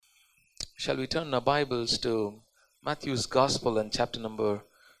Shall we turn our Bibles to Matthew's Gospel and chapter number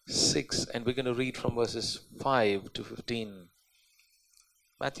 6, and we're going to read from verses 5 to 15.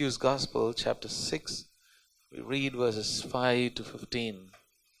 Matthew's Gospel, chapter 6, we read verses 5 to 15.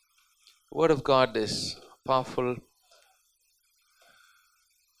 The Word of God is powerful.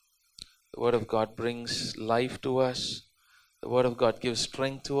 The Word of God brings life to us. The Word of God gives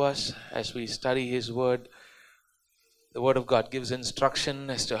strength to us as we study His Word. The Word of God gives instruction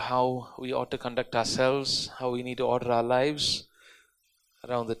as to how we ought to conduct ourselves, how we need to order our lives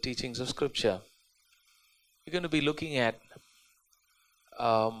around the teachings of Scripture. We're going to be looking at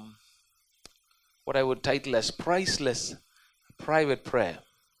what I would title as Priceless Private Prayer.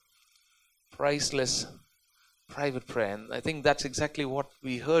 Priceless Private Prayer. And I think that's exactly what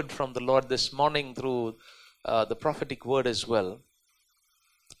we heard from the Lord this morning through the prophetic word as well.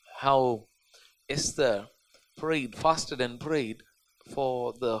 How Esther fasted and prayed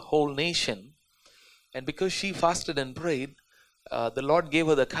for the whole nation, and because she fasted and prayed, the Lord gave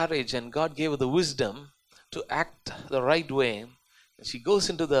her the courage and God gave her the wisdom to act the right way. And she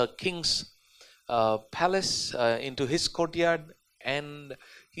goes into the king's palace, into his courtyard, and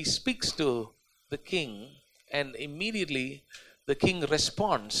he speaks to the king, and immediately the king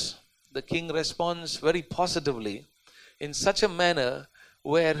responds. The king responds very positively in such a manner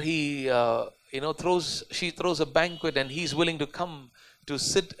where he she throws a banquet and he's willing to come to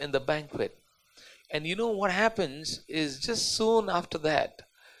sit in the banquet. And you know what happens is just soon after that,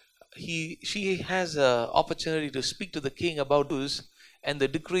 she has an opportunity to speak to the king about Jews and the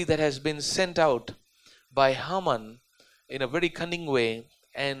decree that has been sent out by Haman in a very cunning way.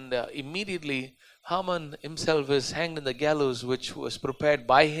 And immediately Haman himself is hanged in the gallows, which was prepared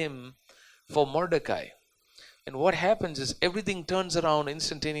by him for Mordecai. And what happens is everything turns around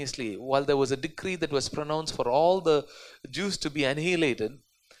instantaneously. While there was a decree that was pronounced for all the Jews to be annihilated,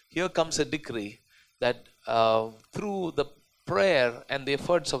 here comes a decree that through the prayer and the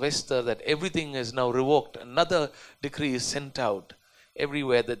efforts of Esther, that everything is now revoked. Another decree is sent out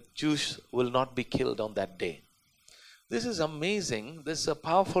everywhere that Jews will not be killed on that day. This is amazing. This is a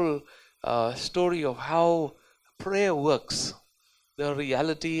powerful story of how prayer works. The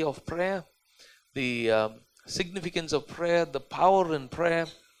reality of prayer, the significance of prayer, the power in prayer,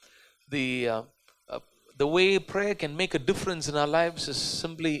 the way prayer can make a difference in our lives is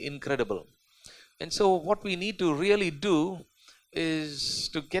simply incredible. And so what we need to really do is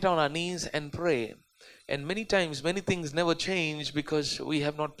to get on our knees and pray. And many times, many things never change because we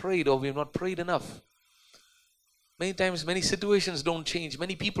have not prayed, or we have not prayed enough. Many times, many situations don't change,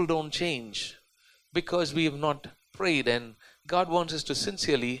 many people don't change because we have not prayed. And God wants us to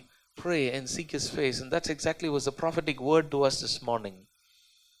sincerely pray and seek His face, and that's exactly was the prophetic word to us this morning.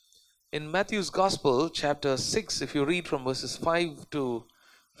 In Matthew's Gospel, chapter 6, if you read from verses 5 to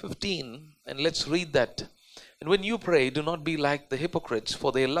 15, and let's read that. And when you pray, do not be like the hypocrites,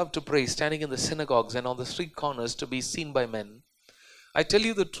 for they love to pray standing in the synagogues and on the street corners to be seen by men. I tell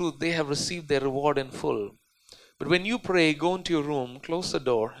you the truth, they have received their reward in full. But when you pray, go into your room, close the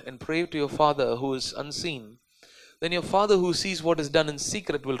door, and pray to your Father who is unseen. Then your Father who sees what is done in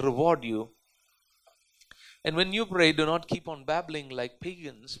secret will reward you. And when you pray, do not keep on babbling like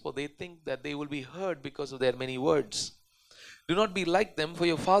pagans, for they think that they will be heard because of their many words. Do not be like them, for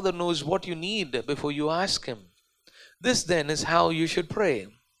your Father knows what you need before you ask Him. This then is how you should pray.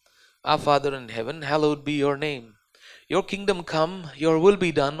 Our Father in heaven, hallowed be your name. Your kingdom come, your will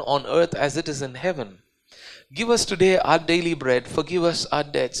be done on earth as it is in heaven. Give us today our daily bread. Forgive us our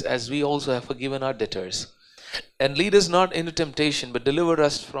debts as we also have forgiven our debtors. And lead us not into temptation, but deliver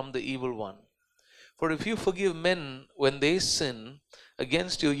us from the evil one. For if you forgive men when they sin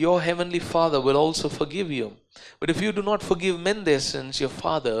against you, your heavenly Father will also forgive you. But if you do not forgive men their sins, your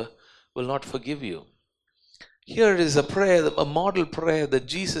Father will not forgive you. Here is a prayer, a model prayer that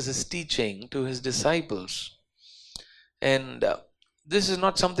Jesus is teaching to His disciples. And this is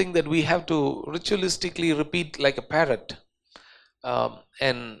not something that we have to ritualistically repeat like a parrot.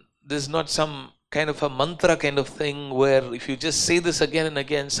 And this is not some kind of a mantra kind of thing where if you just say this again and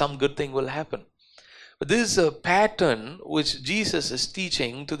again, some good thing will happen. But this is a pattern which Jesus is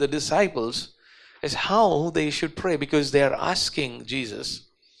teaching to the disciples as how they should pray, because they are asking Jesus.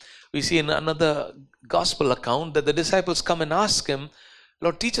 We see in another gospel account that the disciples come and ask Him,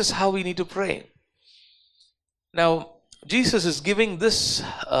 Lord, teach us how we need to pray. Now, Jesus is giving this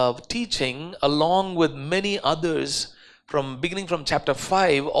teaching along with many others beginning from chapter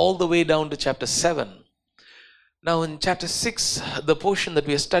 5 all the way down to chapter 7. Now in chapter 6, the portion that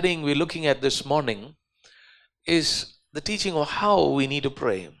we are studying, we're looking at this morning, is the teaching of how we need to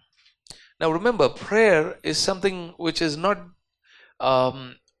pray. Now remember, prayer is something which is not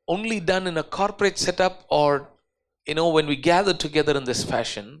only done in a corporate setup or when we gather together in this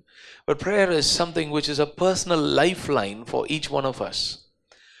fashion, but prayer is something which is a personal lifeline for each one of us.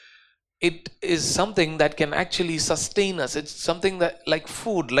 It is something that can actually sustain us. It's something that, like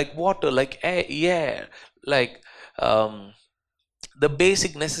food, like water, like air, like the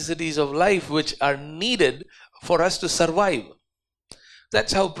basic necessities of life which are needed for us to survive.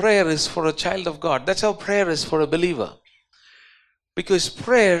 That's how prayer is for a child of God. That's how prayer is for a believer. Because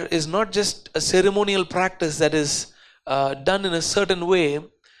prayer is not just a ceremonial practice that is done in a certain way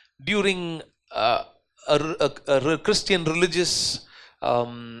during a Christian religious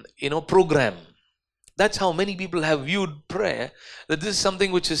program. That's how many people have viewed prayer, that this is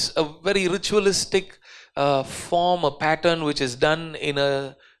something which is a very ritualistic form, a pattern which is done in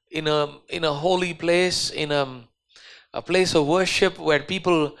a holy place, in a place of worship where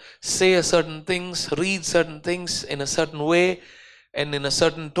people say a certain things, read certain things in a certain way and in a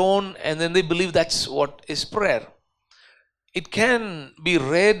certain tone, and then they believe that's what is prayer. It can be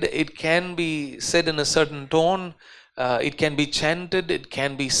read, it can be said in a certain tone, it can be chanted, it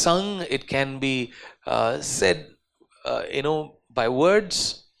can be sung, it can be said by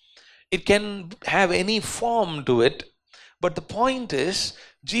words. It can have any form to it, but the point is,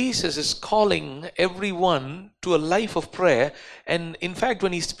 Jesus is calling everyone to a life of prayer. And in fact,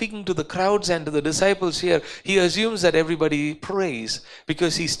 when he's speaking to the crowds and to the disciples here, he assumes that everybody prays,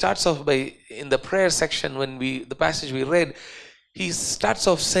 because he starts off by, in the prayer section, the passage we read, he starts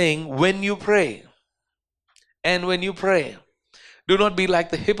off saying, when you pray, and when you pray, do not be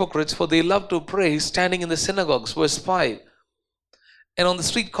like the hypocrites, for they love to pray standing in the synagogues, verse 5, and on the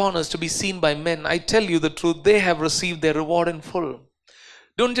street corners to be seen by men. I tell you the truth, they have received their reward in full.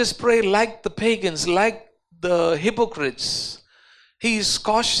 Don't just pray like the pagans, like the hypocrites. He is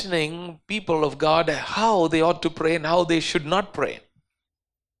cautioning people of God how they ought to pray and how they should not pray.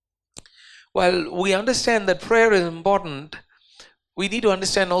 While we understand that prayer is important, we need to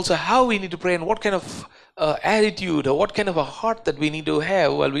understand also how we need to pray and what kind of attitude or what kind of a heart that we need to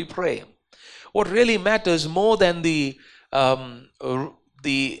have while we pray. What really matters more than the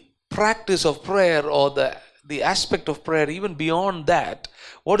practice of prayer or the aspect of prayer, even beyond that,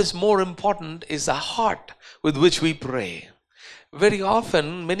 what is more important is the heart with which we pray. Very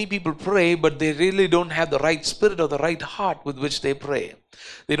often, many people pray, but they really don't have the right spirit or the right heart with which they pray.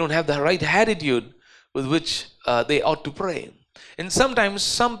 They don't have the right attitude with which they ought to pray. And sometimes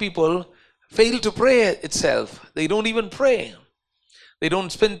some people fail to pray itself. They don't even pray. They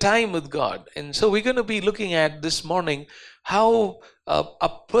don't spend time with God. And so we're going to be looking at this morning how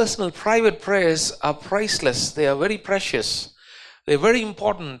our personal private prayers are priceless. They are very precious. They're very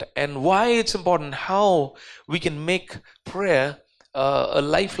important, and why it's important, how we can make prayer a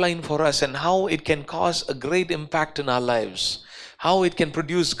lifeline for us, and how it can cause a great impact in our lives, how it can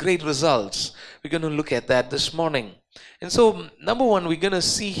produce great results. We're going to look at that this morning. And so, number one, we're going to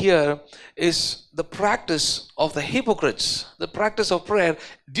see here is the practice of the hypocrites, the practice of prayer.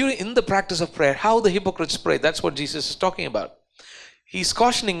 In the practice of prayer, how the hypocrites pray. That's what Jesus is talking about. He's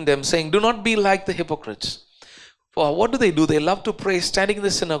cautioning them, saying, do not be like the hypocrites. For what do? They love to pray standing in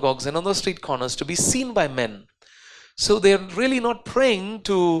the synagogues and on the street corners to be seen by men. So they're really not praying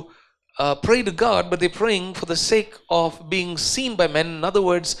to pray to God, but they're praying for the sake of being seen by men. In other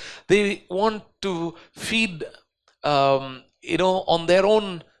words, they want to feed, on their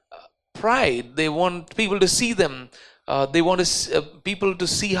own pride. They want people to see them. They want people to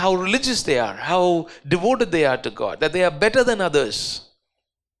see how religious they are, how devoted they are to God, that they are better than others.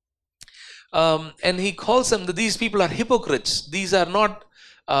 And he calls them that these people are hypocrites. These are not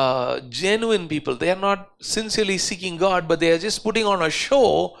genuine people. They are not sincerely seeking God, but they are just putting on a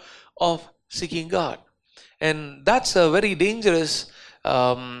show of seeking God. And that's a very dangerous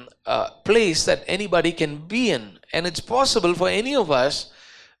place that anybody can be in. And it's possible for any of us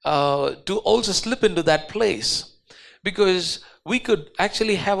to also slip into that place, because we could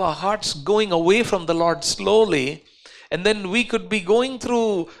actually have our hearts going away from the Lord slowly. And then we could be going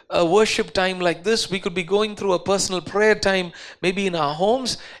through a worship time like this. We could be going through a personal prayer time, maybe in our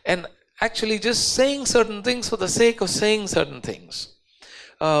homes, and actually just saying certain things for the sake of saying certain things.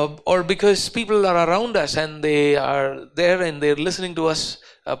 Or because people are around us and they are there and they're listening to us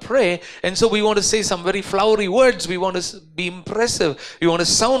pray. And so we want to say some very flowery words. We want to be impressive. We want to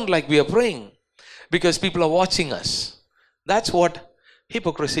sound like we are praying because people are watching us. That's what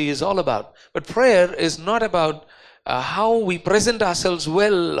hypocrisy is all about. But prayer is not about how we present ourselves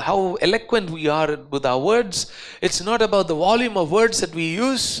well, how eloquent we are with our words. It's not about the volume of words that we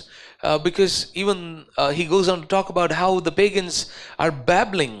use, because even he goes on to talk about how the pagans are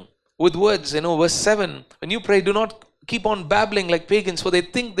babbling with words. Verse 7, when you pray, do not keep on babbling like pagans, for they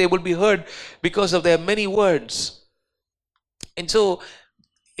think they will be heard because of their many words. And so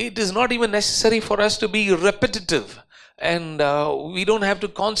it is not even necessary for us to be repetitive, and we don't have to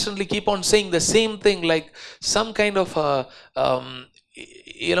constantly keep on saying the same thing like some kind of a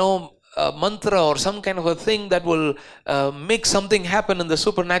mantra or some kind of a thing that will make something happen in the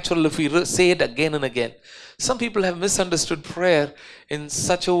supernatural if we say it again and again. Some people have misunderstood prayer in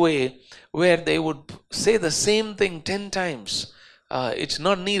such a way where they would say the same thing 10 times. It's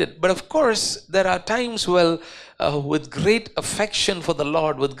not needed. But of course, there are times with great affection for the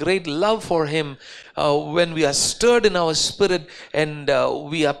Lord, with great love for Him, when we are stirred in our spirit and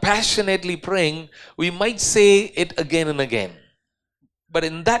we are passionately praying, we might say it again and again. But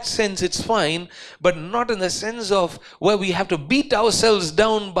in that sense, it's fine, but not in the sense of where we have to beat ourselves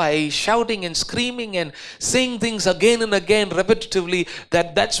down by shouting and screaming and saying things again and again repetitively.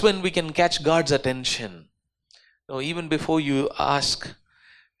 That's when we can catch God's attention. No, even before you ask,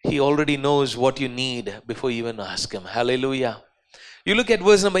 He already knows what you need before you even ask Him. Hallelujah. You look at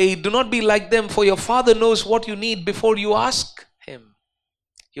verse number 8. Do not be like them, for your Father knows what you need before you ask Him.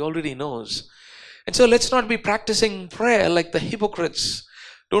 He already knows. And so let's not be practicing prayer like the hypocrites.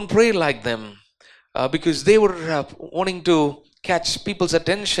 Don't pray like them, because they were wanting to catch people's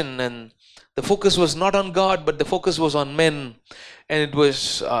attention, and the focus was not on God, but the focus was on men. And it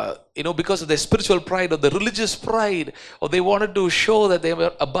was, because of their spiritual pride or the religious pride, or they wanted to show that they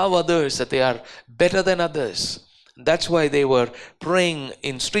were above others, that they are better than others. That's why they were praying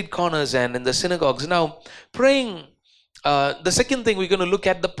in street corners and in the synagogues. Now, praying, the second thing we're going to look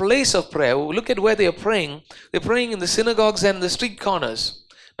at, the place of prayer. We'll look at where they are praying. They're praying in the synagogues and the street corners.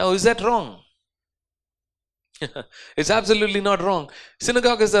 Now, is that wrong? It's absolutely not wrong.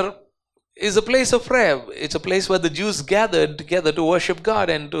 Synagogue is a place of prayer. It's a place where the Jews gathered together to worship God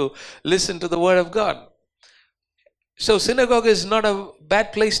and to listen to the word of God. So synagogue is not a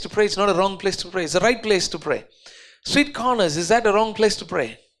bad place to pray. It's not a wrong place to pray. It's the right place to pray. Street corners, is that a wrong place to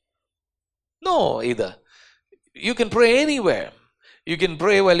pray? No, either. You can pray anywhere. You can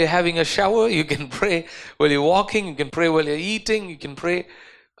pray while you're having a shower. You can pray while you're walking. You can pray while you're eating. You can pray,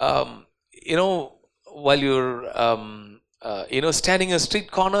 while you're standing in a street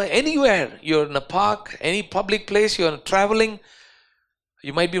corner. Anywhere. You're in a park, any public place. You're traveling.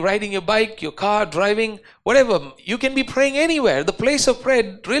 You might be riding your bike, your car, driving, whatever. You can be praying anywhere. The place of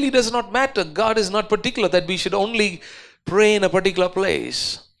prayer really does not matter. God is not particular that we should only pray in a particular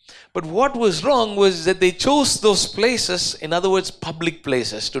place. But what was wrong was that they chose those places, in other words, public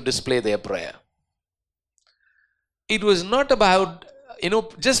places, to display their prayer. It was not about,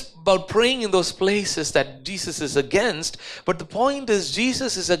 just about praying in those places that Jesus is against, but the point is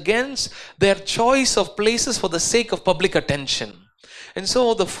Jesus is against their choice of places for the sake of public attention. And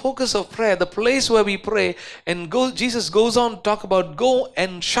so the focus of prayer, the place where we pray, Jesus goes on to talk about go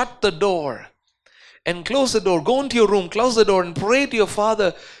and shut the door. And close the door. Go into your room, close the door, and pray to your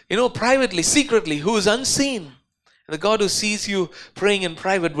Father, privately, secretly, who is unseen. And the God who sees you praying in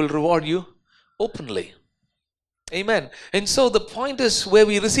private will reward you openly. Amen. And so the point is where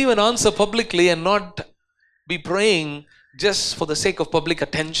we receive an answer publicly and not be praying just for the sake of public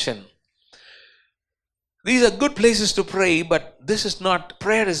attention. These are good places to pray, but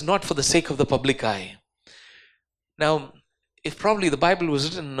prayer is not for the sake of the public eye. Now, if probably the Bible was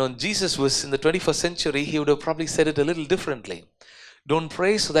written when Jesus was in the 21st century, he would have probably said it a little differently. Don't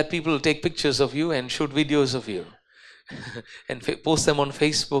pray so that people will take pictures of you and shoot videos of you and post them on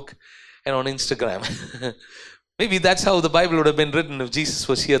Facebook and on Instagram. Maybe that's how the Bible would have been written if Jesus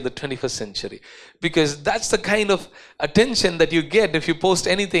was here in the 21st century. Because that's the kind of attention that you get if you post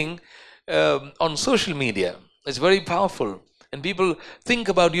anything on social media. It's very powerful. And people think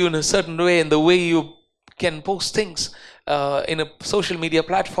about you in a certain way, and the way you can post things in a social media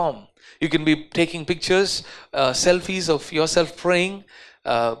platform. You can be taking pictures, selfies of yourself praying.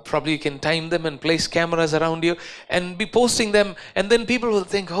 Probably you can time them and place cameras around you and be posting them, and then people will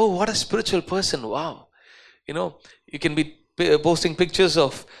think, oh, what a spiritual person. Wow. You can be posting pictures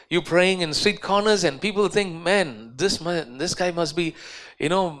of you praying in street corners, and people think, man, this guy must be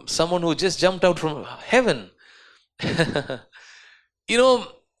someone who just jumped out from heaven.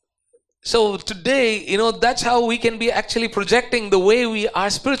 So today, that's how we can be actually projecting the way we are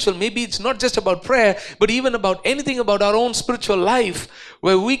spiritual. Maybe it's not just about prayer, but even about anything about our own spiritual life,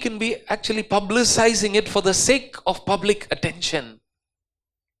 where we can be actually publicizing it for the sake of public attention.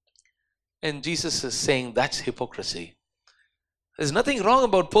 And Jesus is saying that's hypocrisy. There's nothing wrong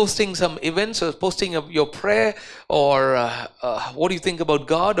about posting some events or posting of your prayer or what do you think about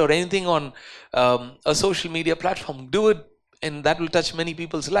God or anything on a social media platform. Do it and that will touch many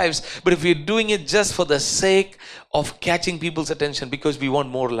people's lives. But if we're doing it just for the sake of catching people's attention, because we want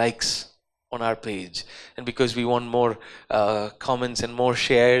more likes on our page, and because we want more comments and more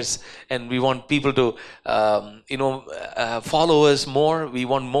shares, and we want people to follow us more, we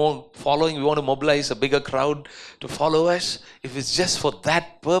want more following, we want to mobilize a bigger crowd to follow us, if it's just for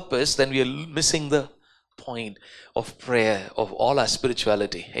that purpose, then we are missing the point of prayer, of all our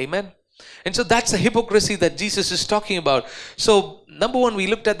spirituality. Amen. And so that's the hypocrisy that Jesus is talking about. So number one, we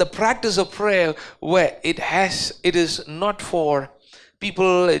looked at the practice of prayer, where it is not for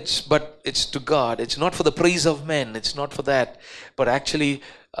people, but it's to God. It's not for the praise of men. It's not for that. But actually,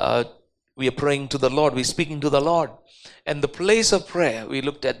 we are praying to the Lord. We're speaking to the Lord. And the place of prayer, we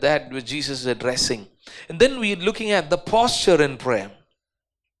looked at that, which Jesus is addressing. And then we're looking at the posture in prayer.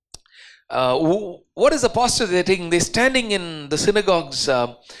 What is the posture they're taking? They're standing in the synagogues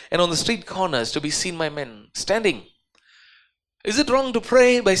and on the street corners to be seen by men. Standing. Is it wrong to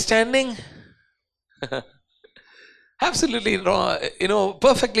pray by standing? Absolutely wrong.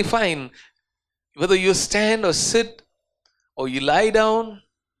 Perfectly fine. Whether you stand or sit or you lie down.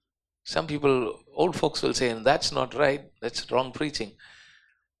 Some people, old folks will say, that's not right. That's wrong preaching.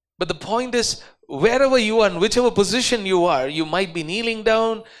 But the point is, wherever you are, in whichever position you are, you might be kneeling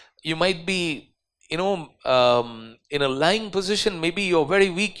down. You might be, in a lying position. Maybe you're very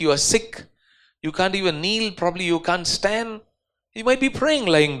weak. You are sick. You can't even kneel. Probably you can't stand. You might be praying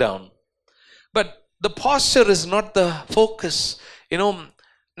lying down. But the posture is not the focus.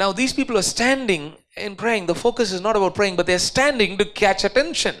 Now these people are standing and praying. The focus is not about praying, but they're standing to catch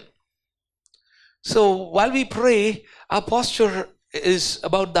attention. So while we pray, our posture is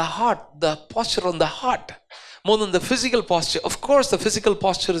about the heart, the posture on the heart, more than the physical posture. Of course, the physical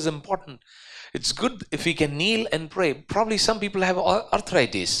posture is important. It's good if we can kneel and pray. Probably some people have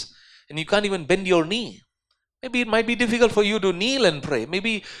arthritis and you can't even bend your knee. Maybe it might be difficult for you to kneel and pray.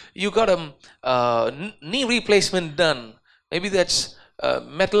 Maybe you got a knee replacement done. Maybe that's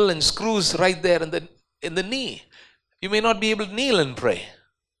metal and screws right there in the knee. You may not be able to kneel and pray.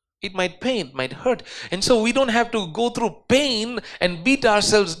 It might pain, it might hurt. And so we don't have to go through pain and beat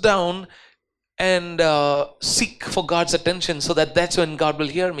ourselves down and seek for God's attention so that's when God will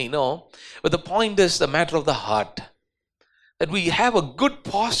hear me. No. But the point is the matter of the heart. That we have a good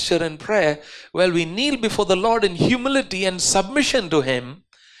posture in prayer where we kneel before the Lord in humility and submission to Him.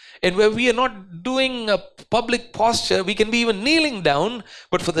 And where we are not doing a public posture, we can be even kneeling down,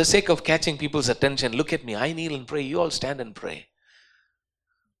 but for the sake of catching people's attention. Look at me, I kneel and pray, you all stand and pray.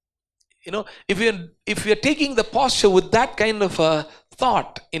 If we are taking the posture with that kind of a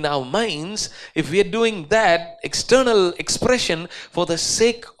thought in our minds, if we are doing that external expression for the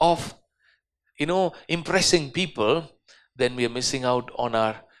sake of, impressing people, then we are missing out on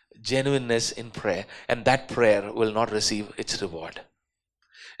our genuineness in prayer, and that prayer will not receive its reward.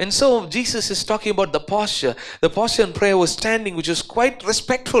 And so Jesus is talking about the posture. The posture in prayer was standing, which was quite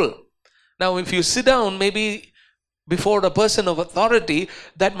respectful. Now, if you sit down, maybe before a person of authority,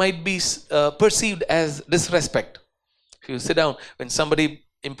 that might be perceived as disrespect. If you sit down, when somebody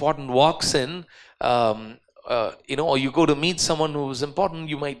important walks in, or you go to meet someone who is important,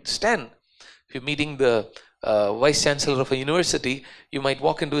 you might stand. If you're meeting the vice chancellor of a university, you might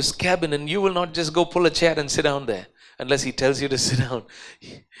walk into his cabin and you will not just go pull a chair and sit down there unless he tells you to sit down.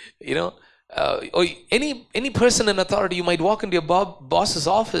 Or any person in authority, you might walk into your boss's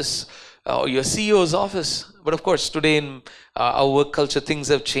office or your CEO's office. But of course, today in our work culture, things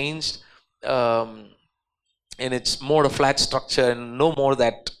have changed, and it's more a flat structure, and no more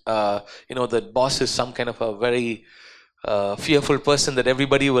that the boss is some kind of a very fearful person that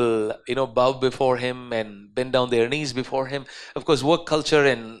everybody will bow before him and bend down their knees before him. Of course, work culture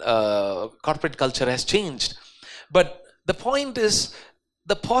and corporate culture has changed, but the point is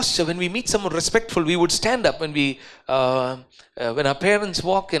the posture. When we meet someone respectful, we would stand up. When when our parents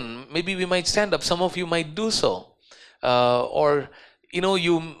walk in, maybe we might stand up. Some of you might do so, or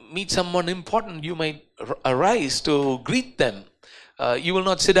you meet someone important, you might arise to greet them. You will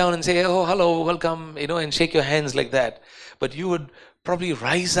not sit down and say, oh, hello, welcome, and shake your hands like that. But you would probably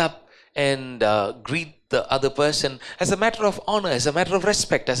rise up and greet the other person as a matter of honor, as a matter of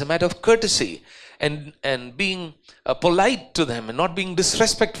respect, as a matter of courtesy, and being polite to them and not being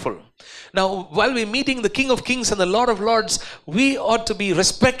disrespectful. Now, while we're meeting the King of Kings and the Lord of Lords, we ought to be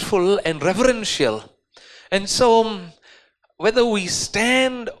respectful and reverential. And so, whether we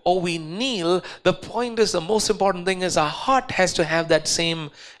stand or we kneel, the point is, the most important thing is our heart has to have that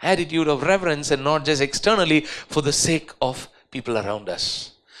same attitude of reverence, and not just externally for the sake of people around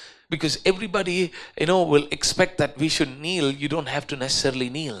us. Because everybody, will expect that we should kneel. You don't have to necessarily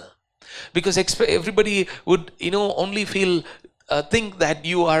kneel. Because everybody would, only feel think that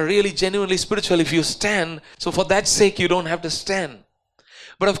you are really genuinely spiritual if you stand. So for that sake, you don't have to stand.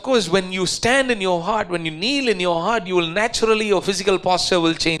 But of course, when you stand in your heart, when you kneel in your heart, you will naturally, your physical posture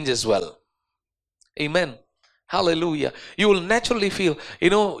will change as well. Amen. Hallelujah. You will naturally feel,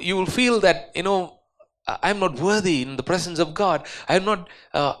 you will feel that, I'm not worthy in the presence of God. I'm not,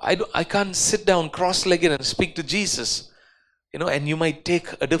 I can't sit down cross-legged and speak to Jesus. And you might take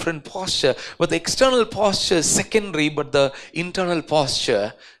a different posture. But the external posture is secondary, but the internal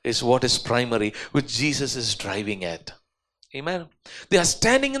posture is what is primary, which Jesus is driving at. Amen. They are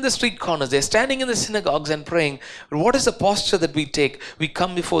standing in the street corners. They are standing in the synagogues and praying. What is the posture that we take? We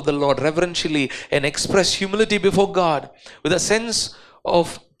come before the Lord reverentially and express humility before God with a sense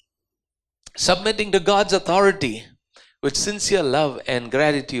of submitting to God's authority with sincere love and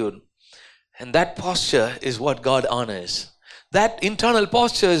gratitude. And that posture is what God honors. That internal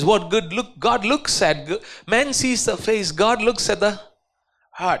posture is what God looks at. Man sees the face, God looks at the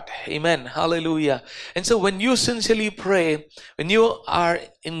heart. Amen. Hallelujah. And so when you sincerely pray, when you are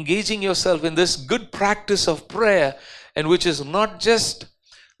engaging yourself in this good practice of prayer, and which is not just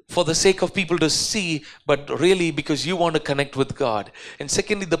for the sake of people to see, but really because you want to connect with God. And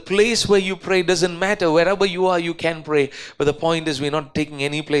secondly, the place where you pray doesn't matter. Wherever you are, you can pray. But the point is, we're not taking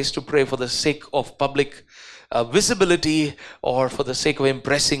any place to pray for the sake of public visibility or for the sake of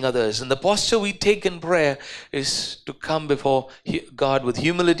impressing others. And the posture we take in prayer is to come before God with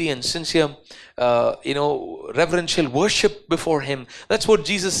humility and sincere, reverential worship before Him. That's what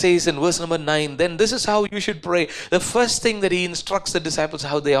Jesus says in verse number 9. Then this is how you should pray. The first thing that He instructs the disciples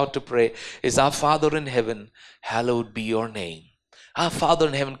how they ought to pray is, Our Father in heaven, hallowed be your name. Our Father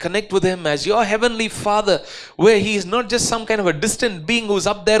in heaven. Connect with Him as your heavenly Father, where He is not just some kind of a distant being who's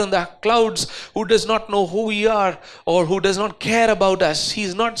up there in the clouds, who does not know who we are or who does not care about us.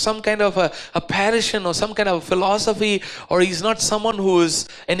 He's not some kind of a apparition or some kind of philosophy, or He's not someone who is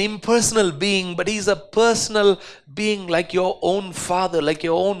an impersonal being, but He's a personal being like your own father, like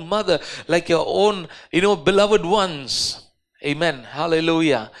your own mother, like your own, beloved ones. Amen.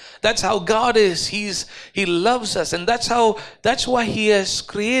 Hallelujah. That's how God is. He loves us, and that's why He has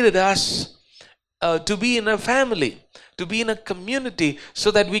created us to be in a family, to be in a community,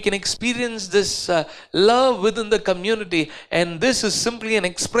 so that we can experience this love within the community. And this is simply an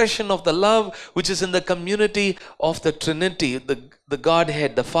expression of the love which is in the community of the Trinity, the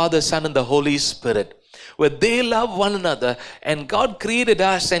Godhead, the Father, Son, and the Holy Spirit, where they love one another. And God created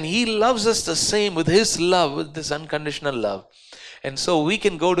us, and He loves us the same with His love, with this unconditional love. And so we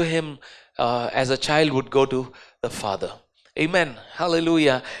can go to Him as a child would go to the Father. Amen.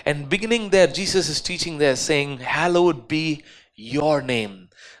 Hallelujah. And beginning there, Jesus is teaching there, saying, hallowed be your name.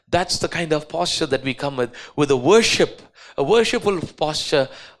 That's the kind of posture that we come with a worshipful posture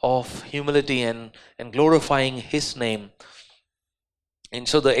of humility and glorifying His name. And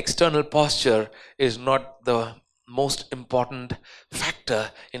so the external posture is not the most important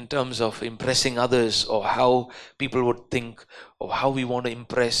factor in terms of impressing others, or how people would think, or how we want to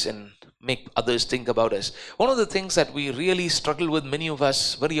impress and make others think about us. One of the things that we really struggle with, many of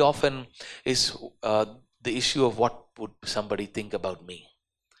us, very often, is the issue of what would somebody think about me.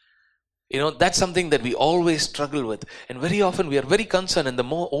 That's something that we always struggle with. And very often we are very concerned, and the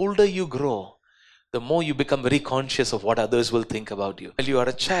more older you grow, the more you become very conscious of what others will think about you. When you are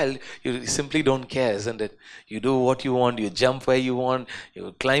a child, you simply don't care, isn't it? You do what you want, you jump where you want,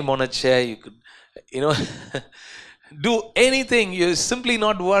 you climb on a chair, you could, do anything. You're simply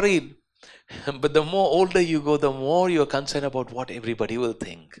not worried. But the more older you go, the more you're concerned about what everybody will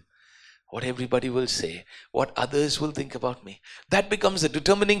think, what everybody will say, what others will think about me. That becomes a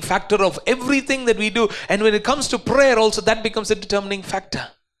determining factor of everything that we do. And when it comes to prayer also, that becomes a determining factor.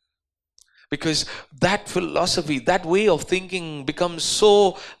 Because that philosophy, that way of thinking becomes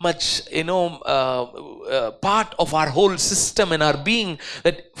so much, part of our whole system and our being,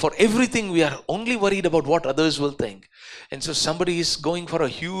 that for everything we are only worried about what others will think. And so somebody is going for a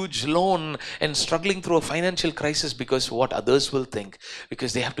huge loan and struggling through a financial crisis because what others will think.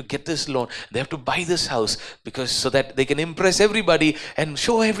 Because they have to get this loan, they have to buy this house, so that they can impress everybody and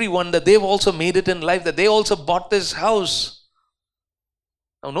show everyone that they've also made it in life, that they also bought this house.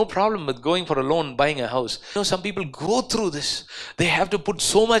 Now, no problem with going for a loan, buying a house. Some people go through this. They have to put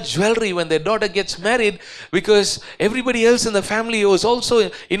so much jewelry when their daughter gets married, because everybody else in the family was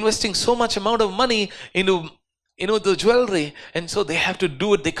also investing so much amount of money into the jewelry. And so they have to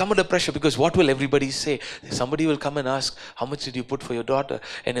do it. They come under pressure, because what will everybody say? Somebody will come and ask, how much did you put for your daughter?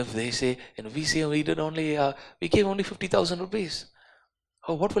 And if they say, and we say, we gave only 50,000 rupees.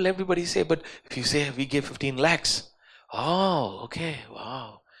 Oh, what will everybody say? But if you say, we gave 15 lakhs. Oh, okay,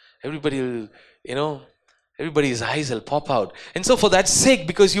 wow. Everybody will, everybody's eyes will pop out. And so for that sake,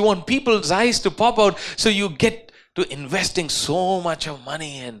 because you want people's eyes to pop out, so you get to investing so much of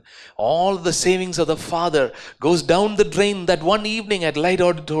money, and all the savings of the father goes down the drain that one evening at Light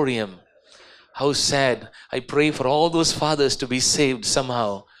Auditorium. How sad. I pray for all those fathers to be saved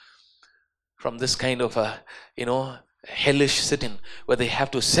somehow from this kind of a, hellish sit-in where they have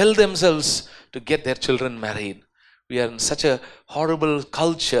to sell themselves to get their children married. We are in such a horrible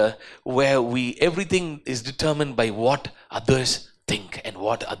culture where everything is determined by what others think and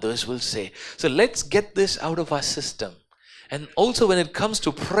what others will say. So let's get this out of our system. And also when it comes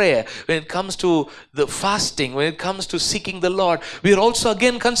to prayer, when it comes to the fasting, when it comes to seeking the Lord, we are also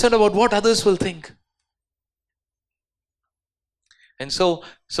again concerned about what others will think. And so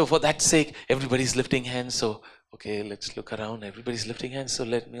for that sake, everybody's lifting hands. So, okay, let's look around. Everybody's lifting hands. So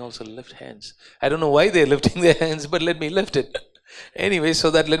let me also lift hands. I don't know why they're lifting their hands, but let me lift it. Anyway, so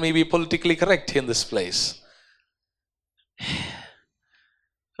that let me be politically correct in this place.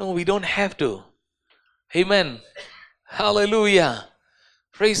 No, we don't have to. Amen. Hallelujah.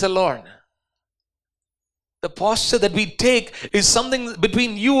 Praise the Lord. The posture that we take is something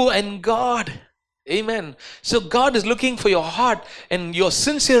between you and God. Amen. So God is looking for your heart and your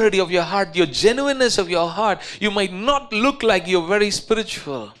sincerity of your heart, your genuineness of your heart. You might not look like you're very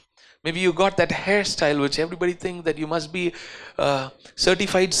spiritual. Maybe you got that hairstyle which everybody thinks that you must be a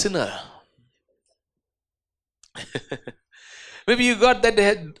certified sinner. Maybe you got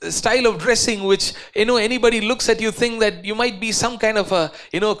that style of dressing which, anybody looks at you think that you might be some kind of a,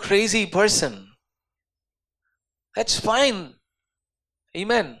 crazy person. That's fine.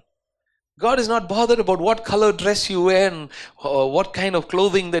 Amen. God is not bothered about what color dress you wear and what kind of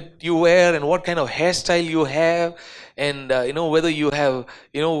clothing that you wear and what kind of hairstyle you have, and whether you have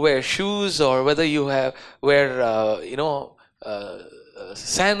wear shoes or whether you wear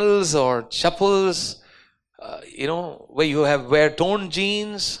sandals or chappals, where you wear torn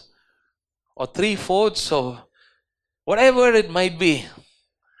jeans or 3/4 or whatever it might be.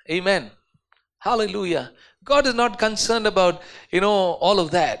 Amen. Hallelujah. God is not concerned about all of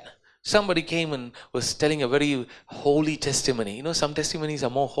that. Somebody came and was telling a very holy testimony. Some testimonies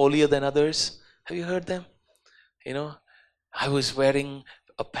are more holier than others. Have you heard them? I was wearing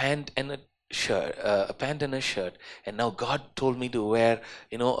a pant and a shirt, and now God told me to wear,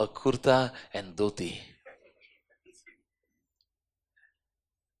 a kurta and dhoti.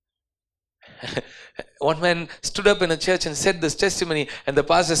 One man stood up in a church and said this testimony, and the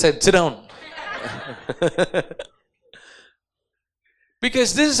pastor said, "Sit down."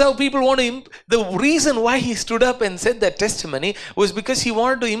 Because this is how people want to. The reason why he stood up and said that testimony was because he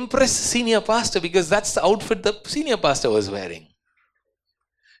wanted to impress the senior pastor, because that's the outfit the senior pastor was wearing.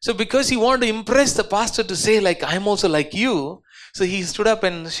 So because he wanted to impress the pastor to say, like, I'm also like you, so he stood up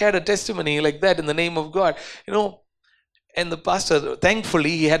and shared a testimony like that in the name of God. And the pastor,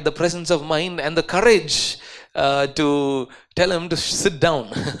 thankfully, he had the presence of mind and the courage to tell him to sit down.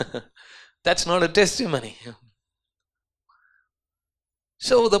 That's not a testimony.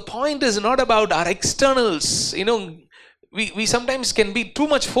 So the point is not about our externals. We sometimes can be too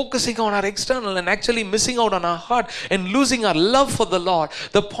much focusing on our external and actually missing out on our heart and losing our love for the Lord.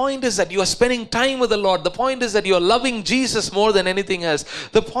 The point is that you are spending time with the Lord. The point is that you are loving Jesus more than anything else.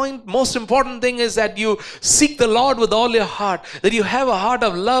 The most important thing is that you seek the Lord with all your heart, that you have a heart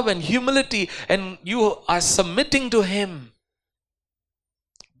of love and humility, and you are submitting to Him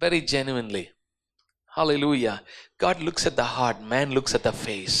very genuinely. Hallelujah. God looks at the heart, man looks at the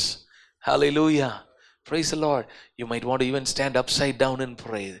face. Hallelujah. Praise the Lord. You might want to even stand upside down and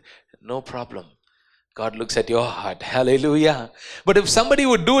pray. No problem. God looks at your heart. Hallelujah. But if somebody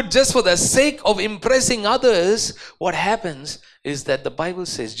would do it just for the sake of impressing others, what happens is that the Bible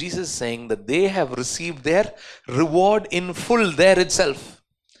says, Jesus is saying that they have received their reward in full there itself.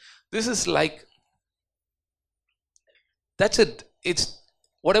 This is like, that's it. It's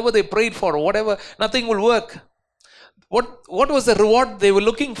whatever they prayed for, whatever, nothing will work. What was the reward they were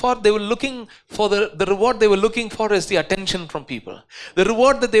looking for? They were looking for the reward they were looking for is the attention from people. The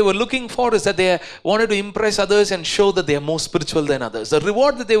reward that they were looking for is that they wanted to impress others and show that they are more spiritual than others. The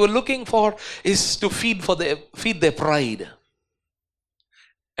reward that they were looking for is to feed their pride.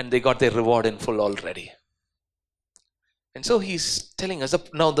 And they got their reward in full already. And so he's telling us,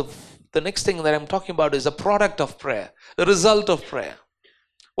 now the next thing that I'm talking about is the product of prayer, the result of prayer.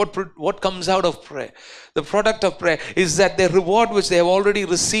 What comes out of prayer? The product of prayer is that the reward which they have already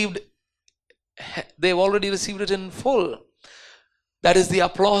received it in full. That is the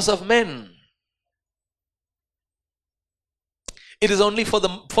applause of men. It is only for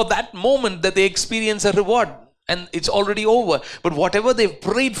that moment that they experience a reward, and it's already over. But whatever they've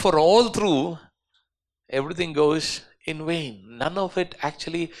prayed for all through, everything goes in vain. None of it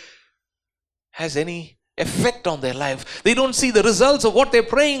actually has any effect on their life. They don't see the results of what they're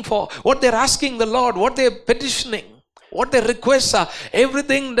praying for, what they're asking the Lord, what they're petitioning, what their requests are.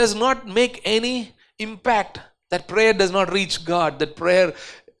 Everything does not make any impact. That prayer does not reach God. That prayer,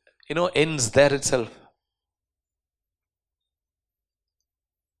 ends there itself.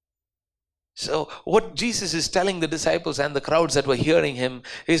 So what Jesus is telling the disciples and the crowds that were hearing him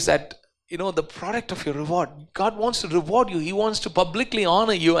is that, the product of your reward, God wants to reward you. He wants to publicly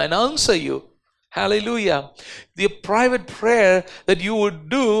honor you and answer you. Hallelujah. The private prayer that you would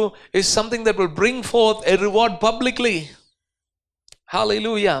do is something that will bring forth a reward publicly.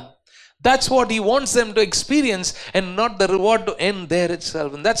 Hallelujah. That's what he wants them to experience, and not the reward to end there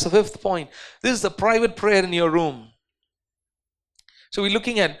itself. And that's the fifth point. This is the private prayer in your room. So we're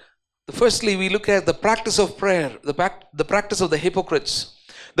looking at, firstly, we look at the practice of prayer, the practice of the hypocrites,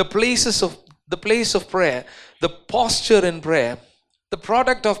 the place of prayer, the posture in prayer, the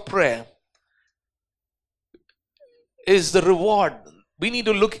product of prayer is the reward. We need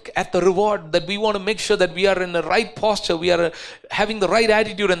to look at the reward, that we want to make sure that we are in the right posture, we are having the right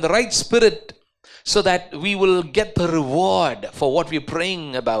attitude and the right spirit, so that we will get the reward for what we're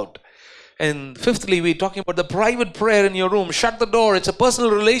praying about. And fifthly, we're talking about the private prayer in your room. Shut the door. It's a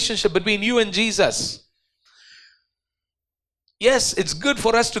personal relationship between you and Jesus. Yes, it's good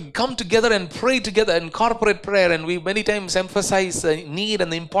for us to come together and pray together in corporate prayer, and we many times emphasize the need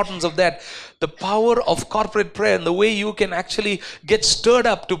and the importance of that. The power of corporate prayer and the way you can actually get stirred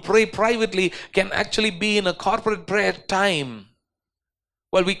up to pray privately can actually be in a corporate prayer time.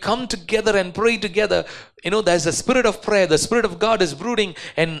 While we come together and pray together, there's a spirit of prayer. The Spirit of God is brooding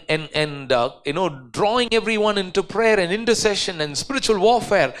and drawing everyone into prayer and intercession and spiritual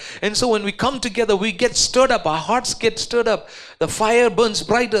warfare. And so when we come together, we get stirred up. Our hearts get stirred up. The fire burns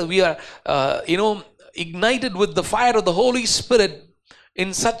brighter. We are, ignited with the fire of the Holy Spirit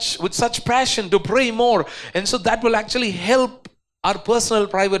with such passion to pray more. And so that will actually help our personal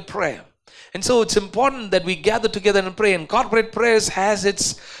private prayer. And so it's important that we gather together and pray. And corporate prayers has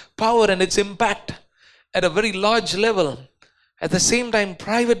its power and its impact at a very large level. At the same time,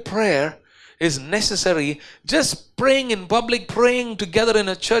 private prayer is necessary. Just praying in public, praying together in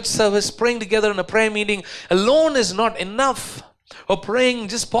a church service, praying together in a prayer meeting alone is not enough. Or praying,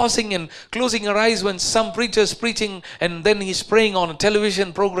 just pausing and closing your eyes when some preacher is preaching and then he's praying on a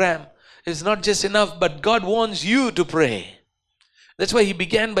television program is not just enough. But God wants you to pray. That's why he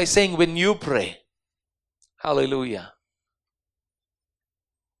began by saying, when you pray. Hallelujah.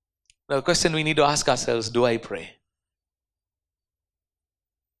 Now, the question we need to ask ourselves, do I pray?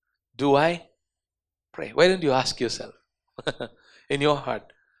 Do I pray? Why don't you ask yourself in your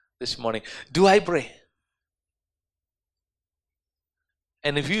heart this morning, do I pray?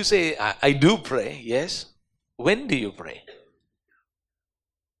 And if you say, I do pray, yes, when do you pray?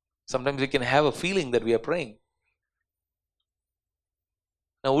 Sometimes we can have a feeling that we are praying.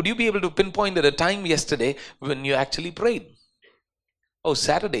 Now, would you be able to pinpoint at a time yesterday when you actually prayed? Oh,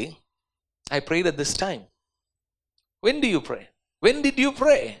 Saturday, I prayed at this time. When do you pray? When did you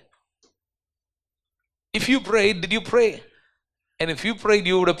pray? If you prayed, did you pray? And if you prayed,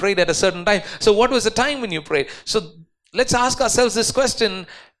 you would have prayed at a certain time. So what was the time when you prayed? So let's ask ourselves this question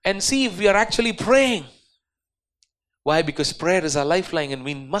and see if we are actually praying. Why? Because prayer is our lifeline and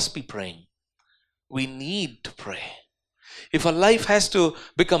we must be praying. We need to pray. If our life has to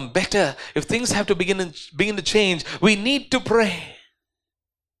become better, if things have to begin to change, we need to pray.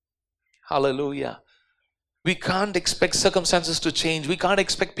 Hallelujah. We can't expect circumstances to change. We can't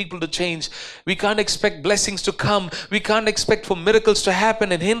expect people to change. We can't expect blessings to come. We can't expect for miracles to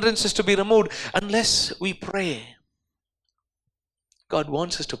happen and hindrances to be removed unless we pray. God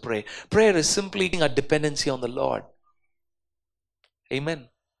wants us to pray. Prayer is simply our dependency on the Lord. Amen.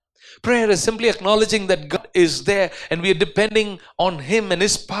 Prayer is simply acknowledging that God is there and we are depending on Him and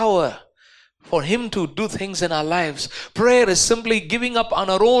His power for Him to do things in our lives. Prayer is simply giving up on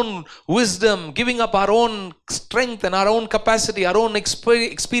our own wisdom, giving up our own strength and our own capacity, our own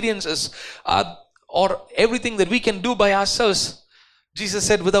experiences, or everything that we can do by ourselves. Jesus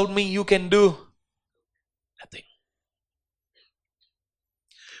said, without me you can do nothing.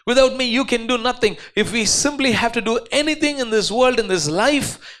 Without me you can do nothing. If we simply have to do anything in this world, in this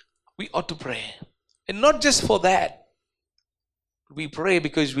life, we ought to pray. And not just for that. We pray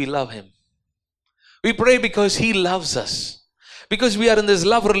because we love Him. We pray because He loves us. Because we are in this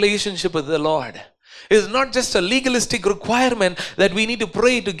love relationship with the Lord. It is not just a legalistic requirement that we need to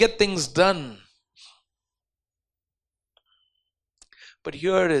pray to get things done. But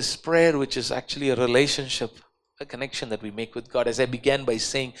here is prayer which is actually a relationship, a connection that we make with God. As I began by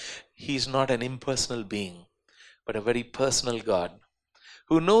saying, He is not an impersonal being, but a very personal God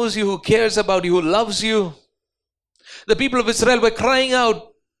who knows you, who cares about you, who loves you. The people of Israel were crying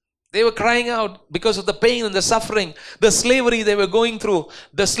out. They were crying out because of the pain and the suffering, the slavery they were going through.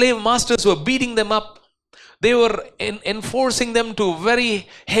 The slave masters were beating them up. They were enforcing them to very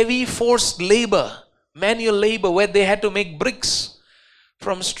heavy forced labor, manual labor, where they had to make bricks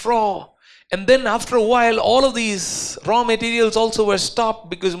from straw. And then after a while, all of these raw materials also were stopped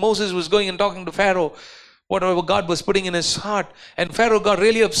because Moses was going and talking to Pharaoh, whatever God was putting in his heart. And Pharaoh got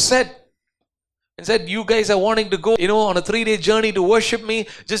really upset and said, you guys are wanting to go, on a 3-day journey to worship me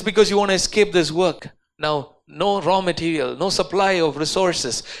just because you want to escape this work. Now, no raw material, no supply of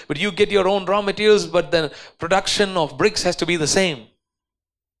resources, but you get your own raw materials, but the production of bricks has to be the same.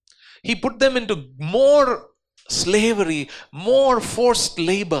 He put them into more slavery, more forced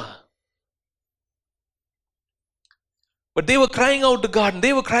labor. But they were crying out to God, and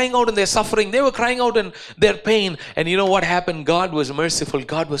they were crying out in their suffering, they were crying out in their pain. And you know what happened? God was merciful,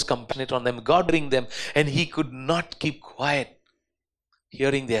 God was compassionate on them, God hearing them, and He could not keep quiet,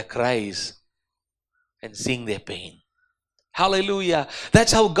 hearing their cries and seeing their pain. Hallelujah.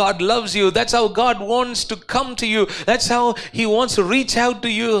 That's how God loves you. That's how God wants to come to you. That's how He wants to reach out to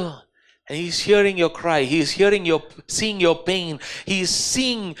you. And He's hearing your cry. He's seeing your pain. He's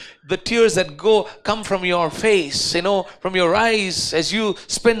seeing the tears that come from your face, from your eyes as you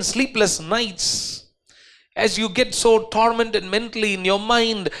spend sleepless nights, as you get so tormented mentally in your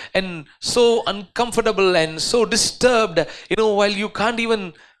mind and so uncomfortable and so disturbed, while you can't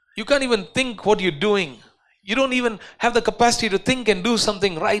even think what you're doing. You don't even have the capacity to think and do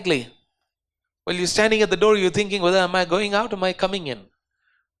something rightly. While you're standing at the door, you're thinking, whether am I going out or am I coming in?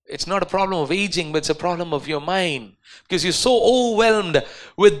 It's not a problem of aging, but it's a problem of your mind. Because you're so overwhelmed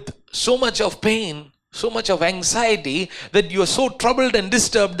with so much of pain, so much of anxiety, that you're so troubled and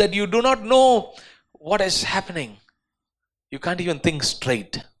disturbed that you do not know what is happening. You can't even think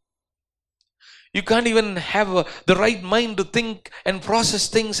straight. You can't even have the right mind to think and process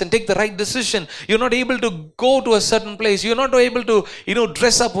things and take the right decision. You're not able to go to a certain place. You're not able to,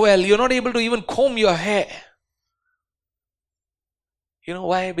 dress up well. You're not able to even comb your hair. You know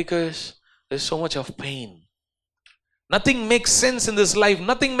why? Because there's so much of pain. Nothing makes sense in this life.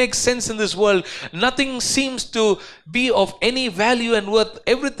 Nothing makes sense in this world. Nothing seems to be of any value and worth.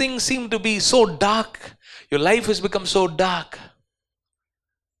 Everything seems to be so dark. Your life has become so dark.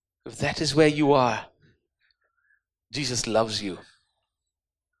 If that is where you are, Jesus loves you.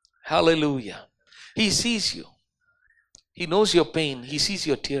 Hallelujah. He sees you. He knows your pain. He sees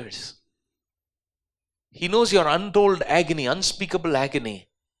your tears. He knows your untold agony, unspeakable agony.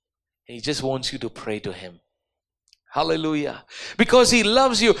 He just wants you to pray to Him. Hallelujah. Because He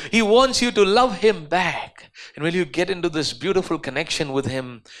loves you, He wants you to love Him back. And when you get into this beautiful connection with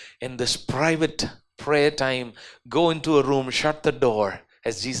Him in this private prayer time, go into a room, shut the door,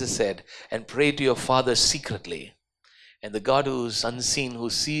 as Jesus said, and pray to your Father secretly. And the God who is unseen, who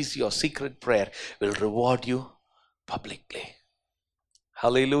sees your secret prayer, will reward you publicly.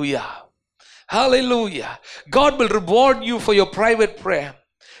 Hallelujah. Hallelujah. God will reward you for your private prayer.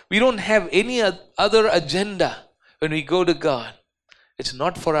 We don't have any other agenda when we go to God. It's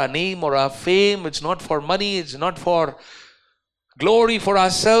not for our name or our fame. It's not for money. It's not for glory for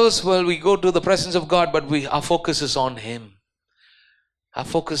ourselves. Well, we go to the presence of God, but our focus is on Him. Our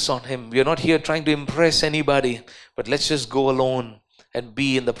focus on Him. We are not here trying to impress anybody, but let's just go alone and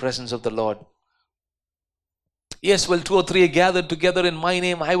be in the presence of the Lord. Yes, well, 2 or 3 are gathered together in my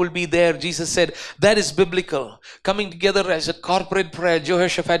name, I will be there. Jesus said that is biblical. Coming together as a corporate prayer.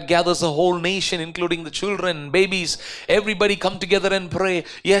 Jehoshaphat gathers the whole nation, including the children, babies. Everybody come together and pray.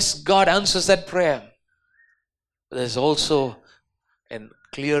 Yes, God answers that prayer. But there's also a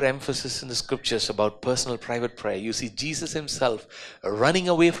clear emphasis in the scriptures about personal private prayer. You see Jesus Himself running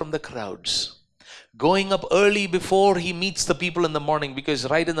away from the crowds, going up early before He meets the people in the morning, because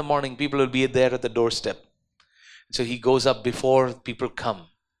right in the morning people will be there at the doorstep. So He goes up before people come.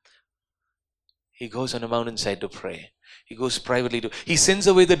 He goes on a mountainside to pray. He goes privately He sends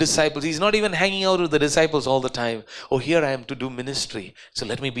away the disciples. He's not even hanging out with the disciples all the time. Oh, here I am to do ministry. So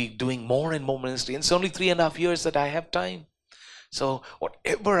let me be doing more and more ministry. It's only 3.5 years that I have time. So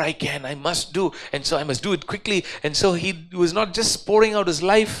whatever I can, I must do. And so I must do it quickly. And so He was not just pouring out His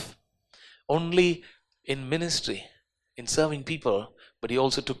life only in ministry, in serving people, but He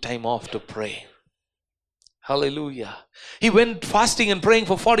also took time off to pray. Hallelujah. He went fasting and praying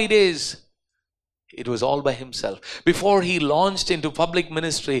for 40 days. It was all by Himself. Before He launched into public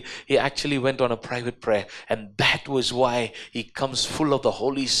ministry, He actually went on a private prayer. And that was why He comes full of the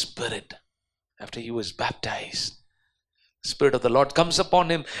Holy Spirit after He was baptized. Spirit of the Lord comes upon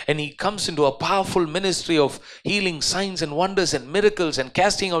him, and he comes into a powerful ministry of healing, signs and wonders and miracles, and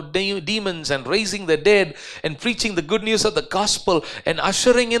casting out demons and raising the dead and preaching the good news of the gospel and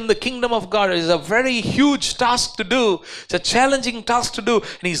ushering in the kingdom of God. It is a very huge task to do. It's a challenging task to do,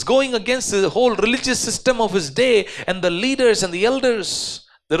 and he's going against the whole religious system of his day and the leaders and the elders,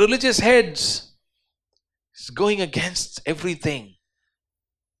 the religious heads. He's going against everything.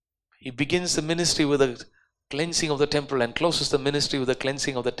 He begins the ministry with a cleansing of the temple and closes the ministry with the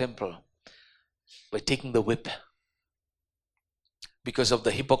cleansing of the temple by taking the whip, because of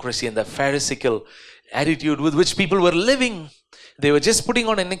the hypocrisy and the pharisaical attitude with which people were living. They were just putting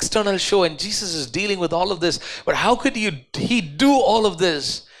on an external show, and Jesus is dealing with all of this. But how could he do all of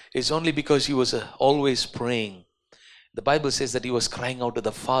this? It's only because he was always praying. The Bible says that he was crying out to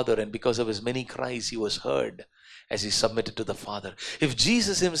the Father, and because of his many cries he was heard as he submitted to the Father. If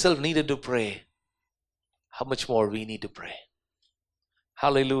Jesus himself needed to pray, how much more we need to pray.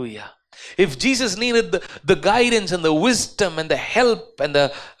 Hallelujah. If Jesus needed the guidance and the wisdom and the help and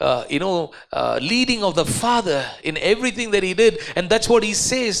the leading of the Father in everything that he did, and that's what he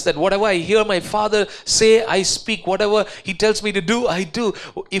says, that whatever I hear my Father say, I speak. Whatever he tells me to do, I do.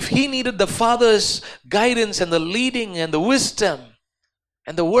 If he needed the Father's guidance and the leading and the wisdom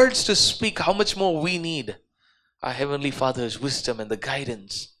and the words to speak, how much more we need our Heavenly Father's wisdom and the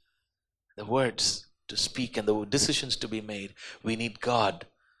guidance, the words to speak and the decisions to be made. We need God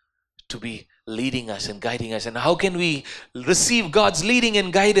to be leading us and guiding us. And how can we receive God's leading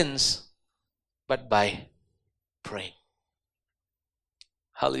and guidance? But by praying.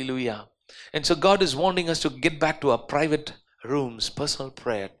 Hallelujah. And so God is wanting us to get back to our private rooms, personal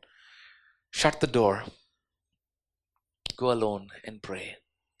prayer. Shut the door. Go alone and pray.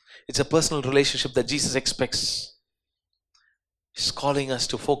 It's a personal relationship that Jesus expects. He's calling us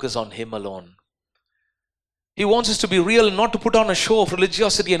to focus on Him alone. He wants us to be real and not to put on a show of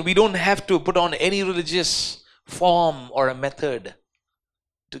religiosity, and we don't have to put on any religious form or a method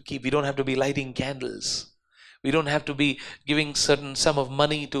to keep. We don't have to be lighting candles. We don't have to be giving certain sum of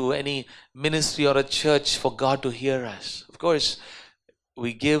money to any ministry or a church for God to hear us. Of course,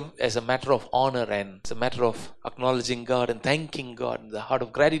 we give as a matter of honor and it's a matter of acknowledging God and thanking God in the heart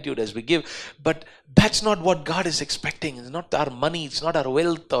of gratitude as we give. But that's not what God is expecting. It's not our money, it's not our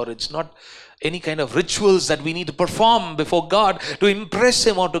wealth, or it's not any kind of rituals that we need to perform before God to impress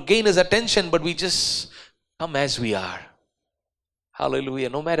Him or to gain His attention, but we just come as we are. Hallelujah.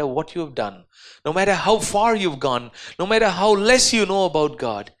 No matter what you have done, no matter how far you've gone, no matter how less you know about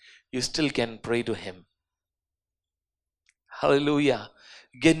God, you still can pray to Him. Hallelujah.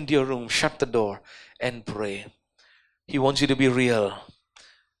 Get into your room, shut the door, and pray. He wants you to be real.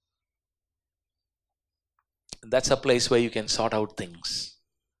 That's a place where you can sort out things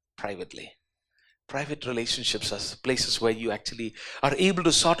privately. Private relationships are places where you actually are able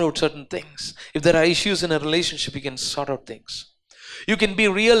to sort out certain things. If there are issues in a relationship, you can sort out things. You can be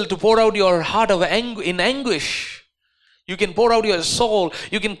real to pour out your heart of in anguish. You can pour out your soul.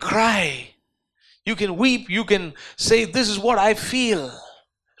 You can cry. You can weep. You can say, this is what I feel.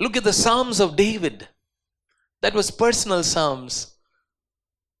 Look at the Psalms of David. That was personal Psalms.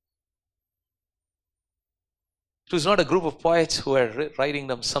 It was not a group of poets who were writing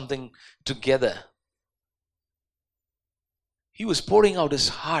them something together. He was pouring out his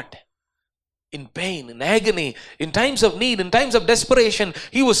heart in pain, in agony, in times of need, in times of desperation.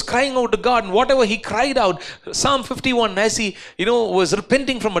 He was crying out to God, and whatever he cried out, Psalm 51, as he was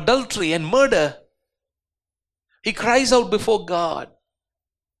repenting from adultery and murder, he cries out before God.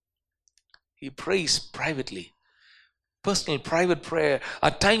 He prays privately. Personal, private prayer are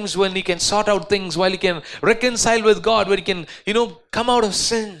times when he can sort out things, while he can reconcile with God, where he can, come out of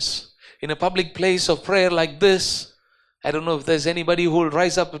sins. In a public place of prayer like this, I don't know if there's anybody who will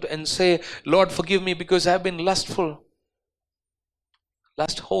rise up and say, Lord, forgive me because I've been lustful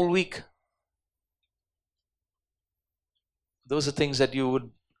last whole week. Those are things that you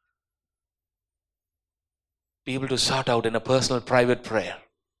would be able to sort out in a personal, private prayer.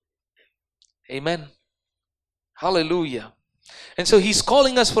 Amen. Hallelujah. And so he's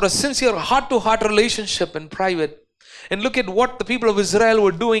calling us for a sincere heart-to-heart relationship in private. And look at what the people of Israel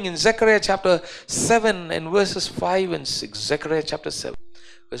were doing in Zechariah chapter 7 and verses 5 and 6. Zechariah chapter 7,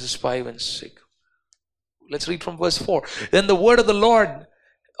 verses 5 and 6. Let's read from verse 4. Then the word of the Lord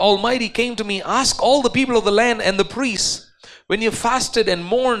Almighty came to me, ask all the people of the land and the priests, when you fasted and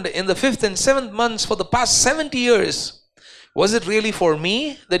mourned in the 5th and 7th months for the past 70 years, was it really for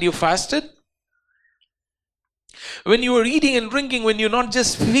me that you fasted? When you were eating and drinking, when you're not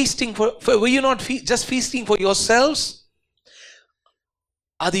just feasting were you not just feasting for yourselves?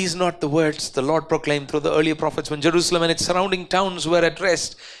 Are these not the words the Lord proclaimed through the earlier prophets when Jerusalem and its surrounding towns were at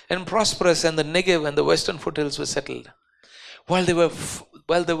rest and prosperous, and the Negev and the western foothills were settled? While they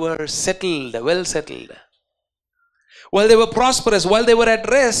were settled, well settled, while they were prosperous, while they were at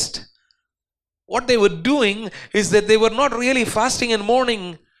rest, what they were doing is that they were not really fasting and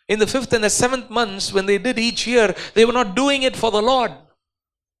mourning in the 5th and the 7th months when they did each year. They were not doing it for the Lord.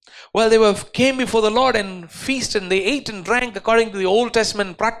 While they came before the Lord and feasted, and they ate and drank according to the Old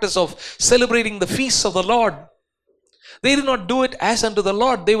Testament practice of celebrating the feasts of the Lord, they did not do it as unto the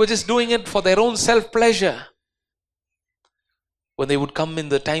Lord. They were just doing it for their own self-pleasure. When they would come in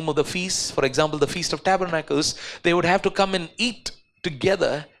the time of the feast, for example, the Feast of Tabernacles, they would have to come and eat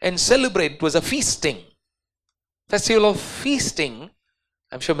together and celebrate. It was a feasting. Festival of feasting.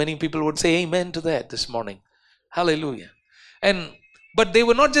 I'm sure many people would say amen to that this morning. Hallelujah. But they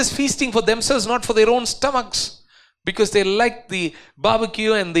were not just feasting for themselves, not for their own stomachs, because they liked the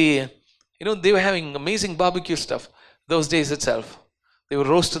barbecue and they were having amazing barbecue stuff those days itself. They would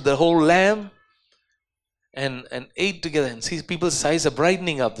roasted the whole lamb and ate together. And see, people's eyes are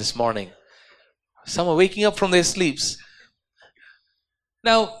brightening up this morning. Some are waking up from their sleeps.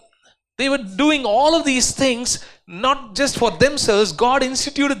 Now, they were doing all of these things not just for themselves. God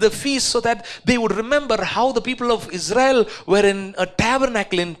instituted the feast so that they would remember how the people of Israel were in a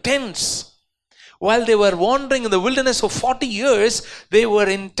tabernacle in tents. While they were wandering in the wilderness for 40 years, they were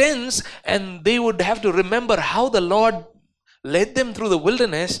in tents, and they would have to remember how the Lord led them through the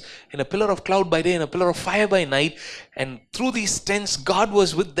wilderness in a pillar of cloud by day and a pillar of fire by night. And through these tents, God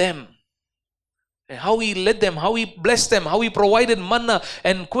was with them. And how He led them, how He blessed them, how He provided manna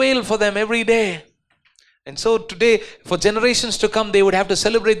and quail for them every day. And so today, for generations to come, they would have to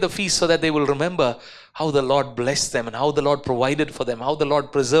celebrate the feast so that they will remember how the Lord blessed them and how the Lord provided for them, how the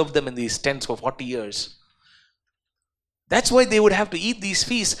Lord preserved them in these tents for 40 years. That's why they would have to eat these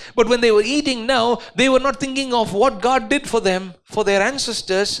feasts. But when they were eating now, they were not thinking of what God did for them, for their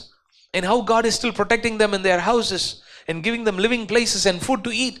ancestors, and how God is still protecting them in their houses and giving them living places and food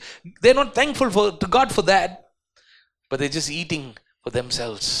to eat. They're not thankful to God for that, but they're just eating for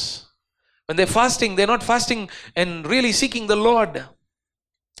themselves. When they're fasting, they're not fasting and really seeking the Lord,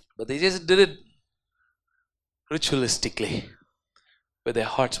 but they just did it ritualistically, where their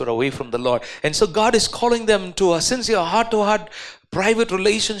hearts were away from the Lord. And so God is calling them to a sincere heart-to-heart private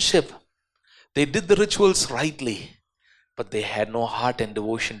relationship. They did the rituals rightly, but they had no heart and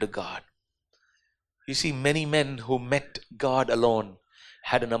devotion to God. You see, many men who met God alone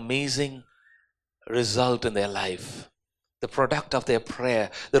had an amazing result in their life. The product of their prayer,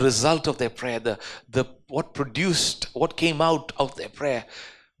 the result of their prayer, what came out of their prayer,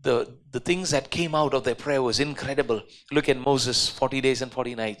 the things that came out of their prayer was incredible. Look at Moses, 40 days and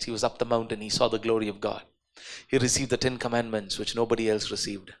 40 nights. He was up the mountain. He saw the glory of God. He received the 10 commandments, which nobody else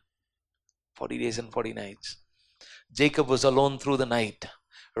received. 40 days and 40 nights. Jacob was alone through the night,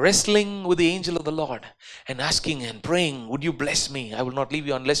 wrestling with the angel of the Lord and asking and praying, would you bless me? I will not leave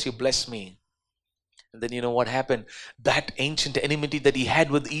you unless you bless me. And then you know what happened? That ancient enmity that he had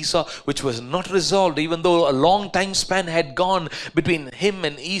with Esau, which was not resolved, even though a long time span had gone between him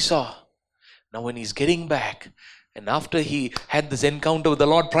and Esau. Now when he's getting back, and after he had this encounter with the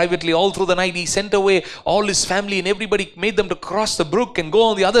Lord privately all through the night, he sent away all his family and everybody, made them to cross the brook and go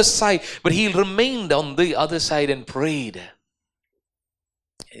on the other side. But he remained on the other side and prayed.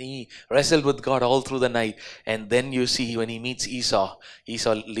 And he wrestled with God all through the night. And then you see when he meets Esau,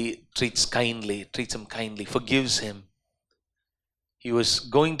 treats him kindly, forgives him. He was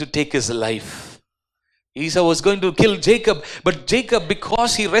going to take his life. Esau was going to kill Jacob. But Jacob,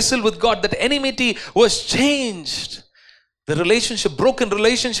 because he wrestled with God, that enmity was changed. The broken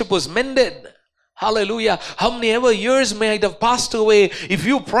relationship was mended. Hallelujah. How many ever years might have passed away, if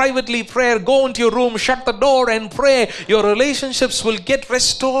you privately pray, go into your room, shut the door and pray, your relationships will get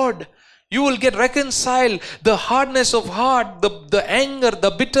restored. You will get reconciled. The hardness of heart, the anger, the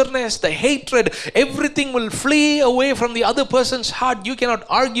bitterness, the hatred, everything will flee away from the other person's heart. You cannot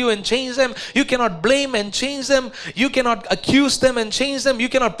argue and change them. You cannot blame and change them. You cannot accuse them and change them. You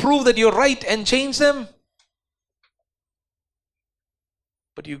cannot prove that you're right and change them.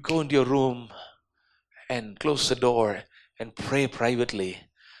 But you go into your room and close the door and pray privately.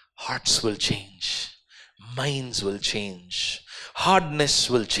 Hearts will change. Minds will change. Hardness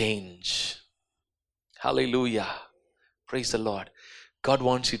will change. Hallelujah. Praise the Lord. God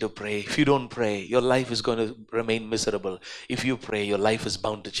wants you to pray. If you don't pray, your life is going to remain miserable. If you pray, your life is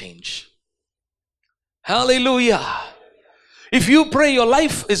bound to change. Hallelujah. If you pray, your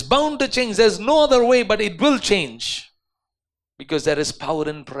life is bound to change. There's no other way, but it will change. Because there is power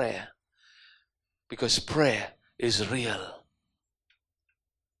in prayer. Because prayer is real.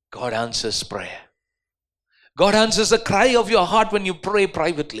 God answers prayer. God answers the cry of your heart when you pray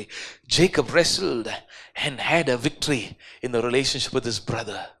privately. Jacob wrestled and had a victory in the relationship with his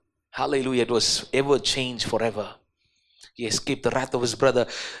brother. Hallelujah. It was ever changed forever. He escaped the wrath of his brother.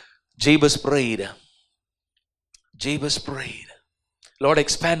 Jabez prayed. Jabez prayed, Lord,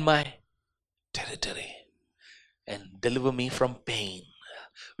 expand my territory and deliver me from pain.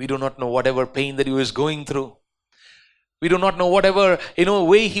 We do not know whatever pain that he was going through. We do not know whatever,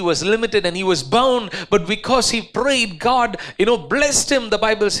 way he was limited and he was bound. But because he prayed, God, blessed him. The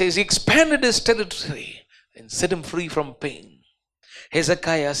Bible says he expanded his territory and set him free from pain.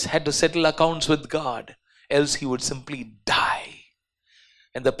 Hezekiah had to settle accounts with God, else he would simply die.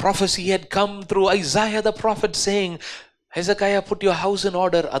 And the prophecy had come through Isaiah the prophet saying, Hezekiah, put your house in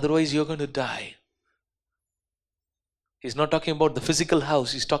order, otherwise you're going to die. He's not talking about the physical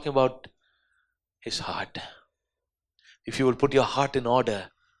house, he's talking about his heart. If you will put your heart in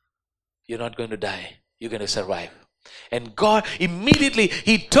order, you're not going to die, you're going to survive. And God, immediately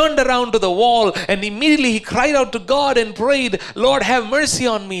he turned around to the wall and immediately he cried out to God and prayed, Lord, have mercy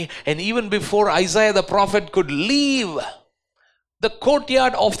on me. And even before Isaiah the prophet could leave the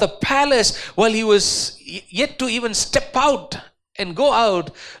courtyard of the palace, while he was yet to even step out and go out,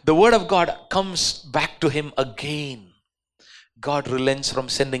 the word of God comes back to him again. God relents from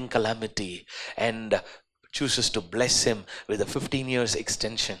sending calamity and chooses to bless him with a 15 years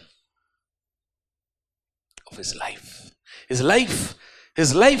extension of his life. His life,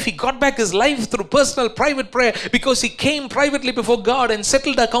 he got back his life through personal private prayer because he came privately before God and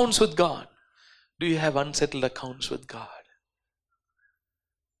settled accounts with God. Do you have unsettled accounts with God?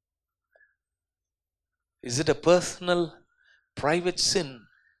 Is it a personal, private sin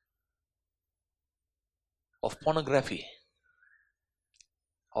of pornography,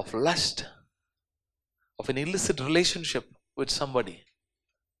 of lust, of an illicit relationship with somebody?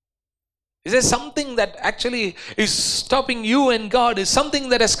 Is there something that actually is stopping you and God? Is something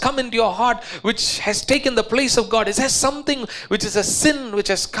that has come into your heart which has taken the place of God? Is there something which is a sin which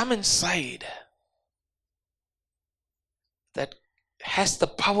has come inside that has the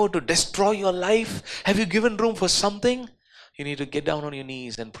power to destroy your life? Have you given room for something? You need to get down on your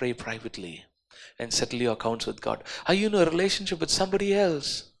knees and pray privately and settle your accounts with God. Are you in a relationship with somebody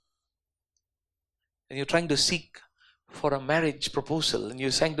else? And you're trying to seek for a marriage proposal and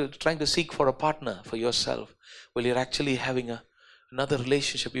you're trying to seek for a partner for yourself. Well, you're actually having another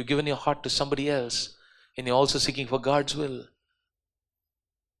relationship. You've given your heart to somebody else and you're also seeking for God's will.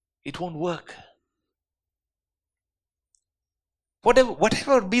 It won't work.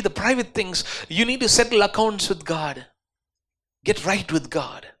 Whatever be the private things, you need to settle accounts with God. Get right with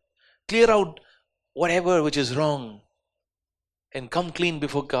God. Clear out whatever which is wrong and come clean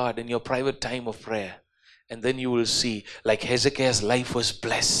before God in your private time of prayer. And then you will see, like Hezekiah's life was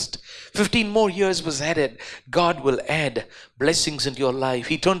blessed. 15 more years was added. God will add blessings into your life.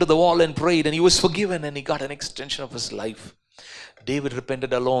 He turned to the wall and prayed and he was forgiven and he got an extension of his life. David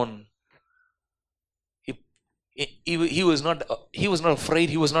repented alone. He was not afraid.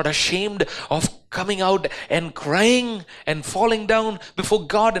 He was not ashamed of coming out and crying and falling down before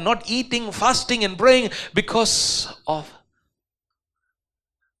God and not eating, fasting and praying because of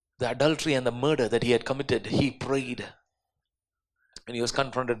the adultery and the murder that he had committed. He prayed. When he was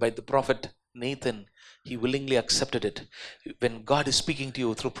confronted by the prophet Nathan, he willingly accepted it. When God is speaking to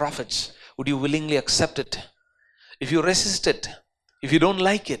you through prophets, would you willingly accept it? If you resist it, if you don't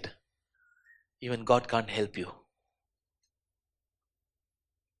like it, even God can't help you.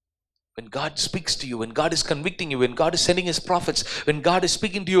 When God speaks to you, when God is convicting you, when God is sending his prophets, when God is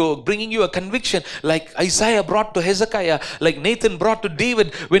speaking to you, bringing you a conviction like Isaiah brought to Hezekiah, like Nathan brought to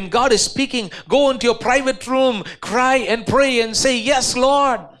David, when God is speaking, go into your private room, cry and pray and say, yes,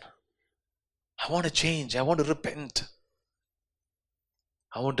 Lord, I want to change. I want to repent.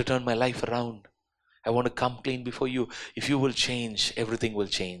 I want to turn my life around. I want to come clean before you. If you will change, everything will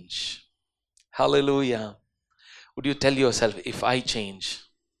change. Hallelujah. Would you tell yourself, if I change?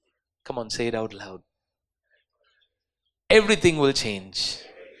 Come on, say it out loud. Everything will change.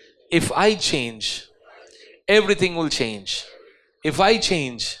 If I change, everything will change. If I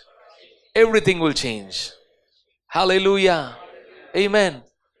change, everything will change. Hallelujah. Amen.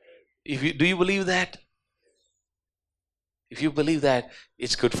 Do you believe that? If you believe that,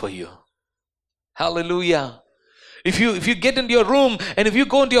 it's good for you. Hallelujah. If you get into your room and if you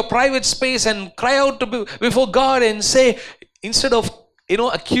go into your private space and cry out before God and say, instead of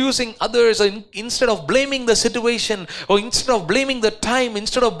accusing others, or instead of blaming the situation, or instead of blaming the time,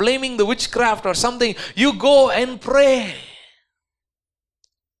 instead of blaming the witchcraft or something, you go and pray.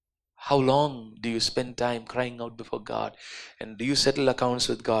 How long do you spend time crying out before God? And do you settle accounts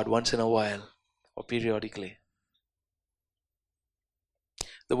with God once in a while or periodically?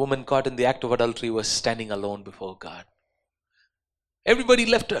 The woman caught in the act of adultery was standing alone before God. Everybody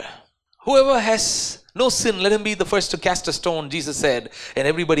left her. Whoever has no sin, let him be the first to cast a stone, Jesus said. And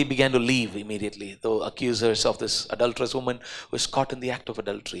everybody began to leave immediately. The accusers of this adulterous woman was caught in the act of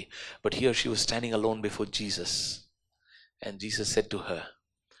adultery. But here she was standing alone before Jesus. And Jesus said to her,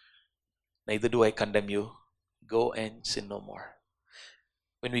 neither do I condemn you. Go and sin no more.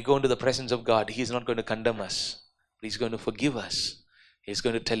 When we go into the presence of God, He's not going to condemn us. He's going to forgive us. He's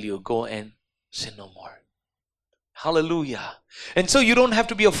going to tell you, go and sin no more. Hallelujah. And so you don't have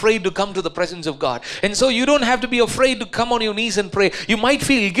to be afraid to come to the presence of God. And so you don't have to be afraid to come on your knees and pray. You might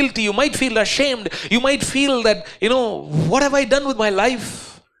feel guilty. You might feel ashamed. You might feel that, what have I done with my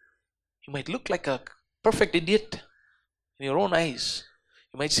life? You might look like a perfect idiot in your own eyes.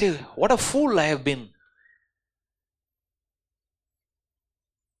 You might say, what a fool I have been.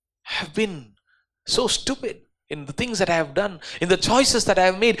 I have been so stupid in the things that I have done, in the choices that I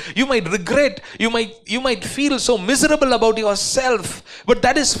have made. You might regret, you might feel so miserable about yourself, but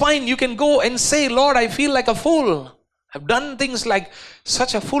that is fine. You can go and say, Lord, I feel like a fool. I've done things like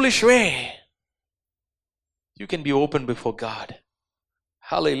such a foolish way. You can be open before God.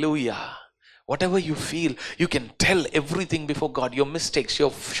 Hallelujah. Whatever you feel, you can tell everything before God. Your mistakes,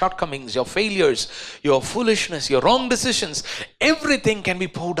 your shortcomings, your failures, your foolishness, your wrong decisions, everything can be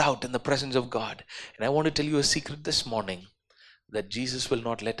poured out in the presence of God. And I want to tell you a secret this morning, that Jesus will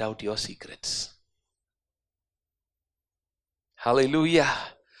not let out your secrets. Hallelujah.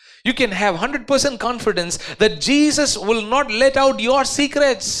 You can have 100% confidence that Jesus will not let out your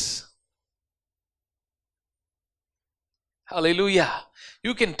secrets. Hallelujah.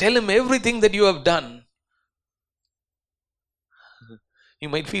 You can tell Him everything that you have done. You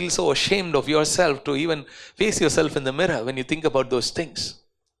might feel so ashamed of yourself to even face yourself in the mirror when you think about those things.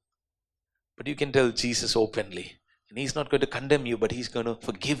 But you can tell Jesus openly. And He's not going to condemn you, but He's going to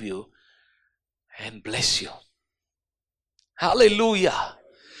forgive you and bless you. Hallelujah.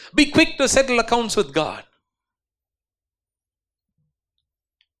 Be quick to settle accounts with God.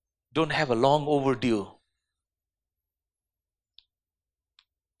 Don't have a long overdue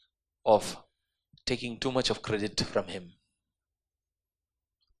of taking too much of credit from Him.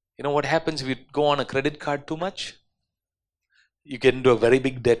 You know what happens if you go on a credit card too much? You get into a very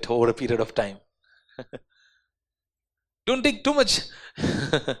big debt over a period of time. Don't take too much.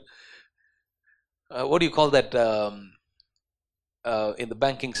 What do you call that in the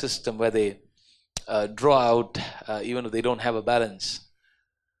banking system, where they draw out even if they don't have a balance?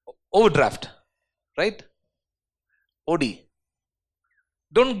 Overdraft, right? OD.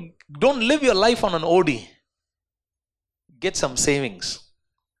 Don't live your life on an OD. Get some savings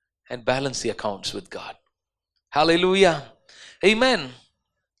and balance the accounts with God. Hallelujah. Amen.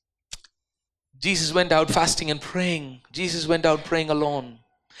 Jesus went out fasting and praying. Jesus went out praying alone.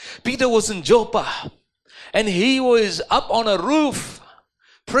 Peter was in Joppa and he was up on a roof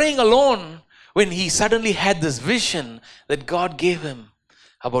praying alone when he suddenly had this vision that God gave him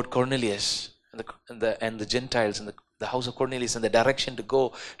about Cornelius and the Gentiles and the house of Cornelius, and the direction to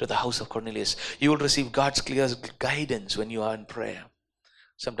go to the house of Cornelius. You will receive God's clear guidance when you are in prayer.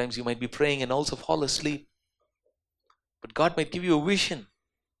 Sometimes you might be praying and also fall asleep, but God might give you a vision.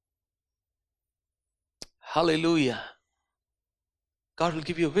 Hallelujah. God will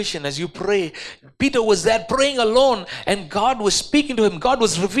give you a vision as you pray. Peter was there praying alone, and God was speaking to him. God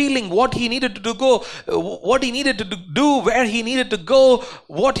was revealing what he needed to do, what he needed to do, where he needed to go,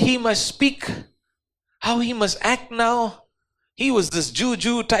 what he must speak, how he must act now. He was this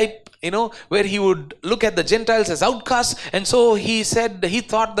Jew type, where he would look at the Gentiles as outcasts. And so he said, he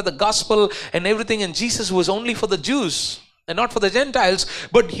thought that the gospel and everything and Jesus was only for the Jews and not for the Gentiles.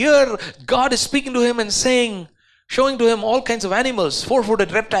 But here God is speaking to him and saying, showing to him all kinds of animals,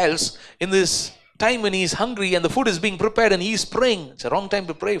 4-footed reptiles, in this time when he's hungry and the food is being prepared and he's praying. It's a wrong time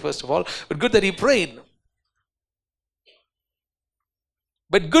to pray, first of all, but good that he prayed.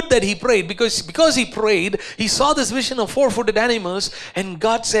 But good that he prayed, because he prayed, he saw this vision of 4-footed animals, and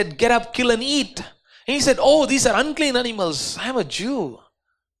God said, get up, kill and eat. And he said, oh, these are unclean animals. I'm a Jew.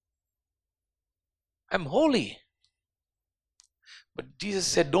 I'm holy. But Jesus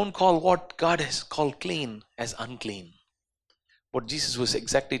said, don't call what God has called clean as unclean. What Jesus was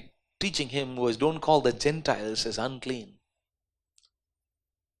exactly teaching him was, don't call the Gentiles as unclean.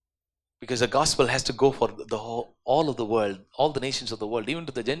 Because the gospel has to go for all of the world, all the nations of the world, even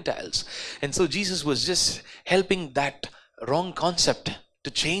to the Gentiles. And so Jesus was just helping that wrong concept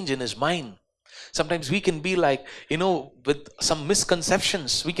to change in his mind. Sometimes we can be like, with some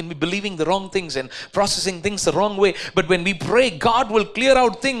misconceptions. We can be believing the wrong things and processing things the wrong way. But when we pray, God will clear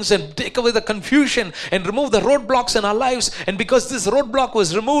out things and take away the confusion and remove the roadblocks in our lives. And because this roadblock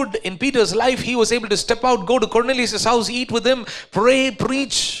was removed in Peter's life, he was able to step out, go to Cornelius' house, eat with him, pray,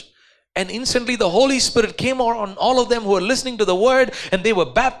 preach. And instantly the Holy Spirit came on all of them who were listening to the word, and they were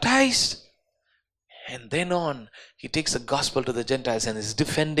baptized. And then on, he takes the gospel to the Gentiles and is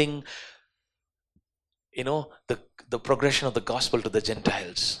defending, the progression of the gospel to the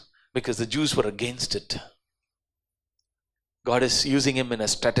Gentiles, because the Jews were against it. God is using him in a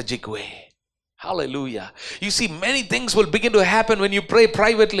strategic way. Hallelujah. You see, many things will begin to happen when you pray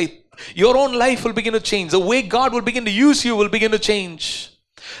privately. Your own life will begin to change. The way God will begin to use you will begin to change.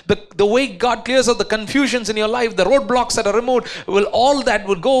 The way God clears out the confusions in your life, the roadblocks that are removed, all that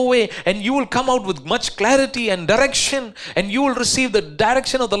will go away, and you will come out with much clarity and direction, and you will receive the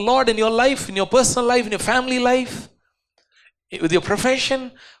direction of the Lord in your life, in your personal life, in your family life, with your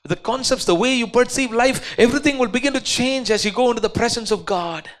profession, with the concepts, the way you perceive life. Everything will begin to change as you go into the presence of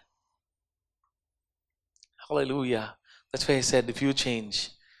God. Hallelujah. That's why I said, if you change,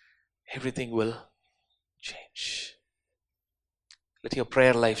 everything will change. Let your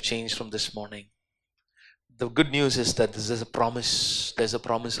prayer life change from this morning. The good news is that this is a promise. There's a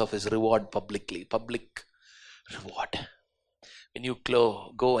promise of his reward publicly. Public reward. When you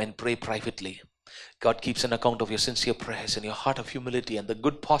go and pray privately, God keeps an account of your sincere prayers and your heart of humility and the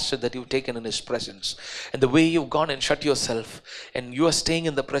good posture that you've taken in his presence and the way you've gone and shut yourself, and you are staying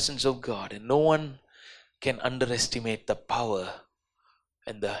in the presence of God, and no one can underestimate the power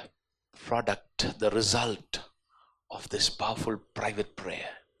and the product, the result of this powerful private prayer.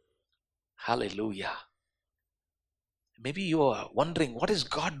 Hallelujah. Maybe you are wondering, what is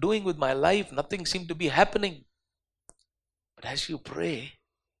God doing with my life? Nothing seems to be happening. But as you pray,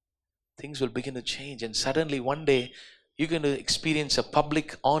 things will begin to change, and suddenly one day you're going to experience a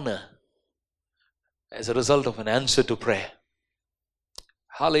public honor as a result of an answer to prayer.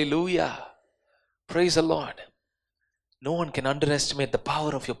 Hallelujah. Praise the Lord. No one can underestimate the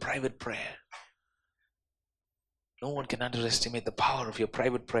power of your private prayer. No one can underestimate the power of your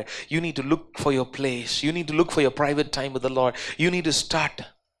private prayer. You need to look for your place. You need to look for your private time with the Lord. You need to start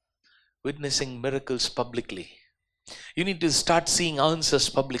witnessing miracles publicly. You need to start seeing answers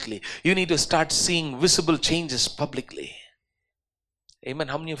publicly. You need to start seeing visible changes publicly. Amen.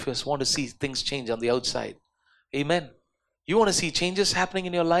 How many of us want to see things change on the outside? Amen. You want to see changes happening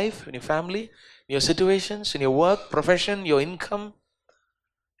in your life, in your family, in your situations, in your work, profession, your income,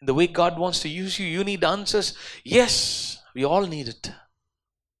 in the way God wants to use you. You need answers. Yes, we all need it.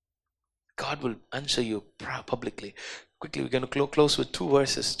 God will answer you publicly. Quickly, we're going to close with two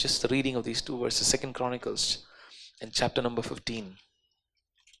verses, just the reading of these two verses. 2 Chronicles and chapter number 15.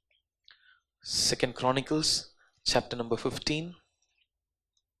 2 Chronicles chapter number 15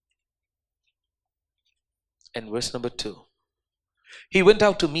 and verse number 2. He went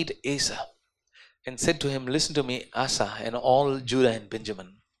out to meet Asa and said to him, "Listen to me, Asa, and all Judah and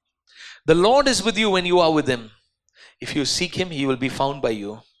Benjamin. The Lord is with you when you are with him. If you seek him, he will be found by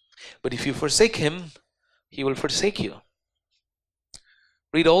you. But if you forsake him, he will forsake you."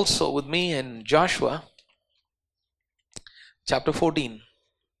 Read also with me in Joshua chapter 14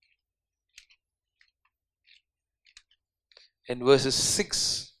 and verses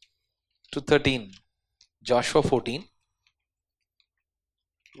 6 to 13. Joshua 14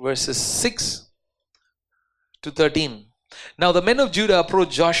 verses 6 to 13. Now the men of Judah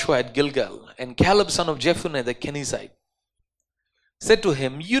approached Joshua at Gilgal, and Caleb son of Jephunneh the Kenizzite said to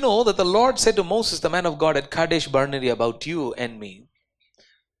him, "You know that the Lord said to Moses the man of God at Kadesh Barnea about you and me."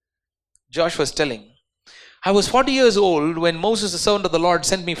 Joshua was telling, "I was 40 years old when Moses the servant of the Lord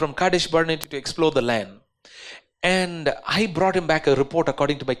sent me from Kadesh Barnea to explore the land. And I brought him back a report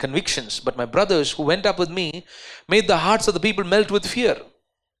according to my convictions. But my brothers who went up with me made the hearts of the people melt with fear.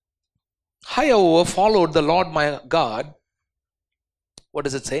 I, however, followed the Lord my God." What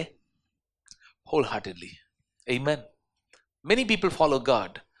does it say? Wholeheartedly. Amen. Many people follow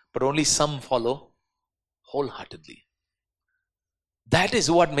God, but only some follow wholeheartedly. That is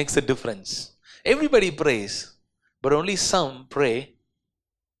what makes the difference. Everybody prays, but only some pray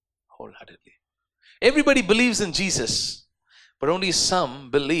wholeheartedly. Everybody believes in Jesus, but only some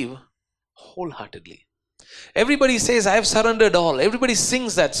believe wholeheartedly. Everybody says, "I have surrendered all." Everybody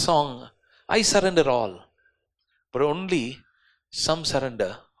sings that song, "I surrender all." But only some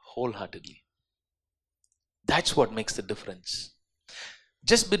surrender wholeheartedly. That's what makes the difference.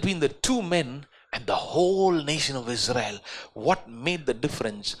 Just between the two men and the whole nation of Israel, what made the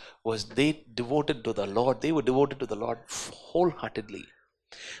difference was they devoted to the Lord. They were devoted to the Lord wholeheartedly.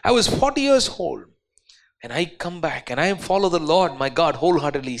 I was 40 years old. And I come back and I follow the Lord my God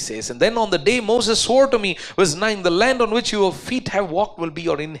wholeheartedly, he says. And then on the day Moses swore to me, verse 9, the land on which your feet have walked will be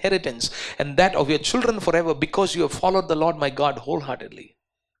your inheritance, and that of your children forever, because you have followed the Lord my God wholeheartedly.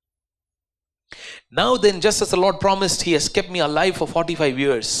 Now then, just as the Lord promised, he has kept me alive for 45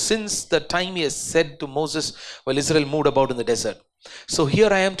 years, since the time he has said to Moses while Israel moved about in the desert. So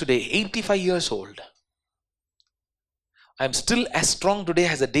here I am today, 85 years old. I am still as strong today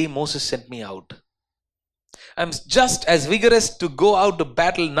as the day Moses sent me out. I'm just as vigorous to go out to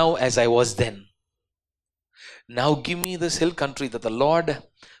battle now as I was then. Now give me this hill country that the Lord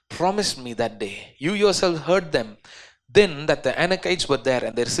promised me that day. You yourself heard them then that the Anakites were there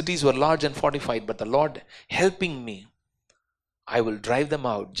and their cities were large and fortified, but the Lord helping me, I will drive them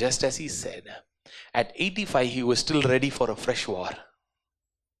out just as he said. At 85, he was still ready for a fresh war.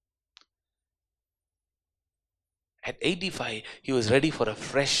 At 85, he was ready for a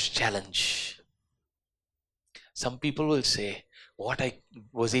fresh challenge. Some people will say, what I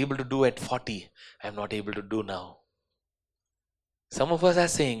was able to do at 40, I'm not able to do now. Some of us are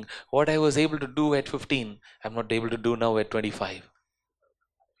saying, what I was able to do at 15, I'm not able to do now at 25.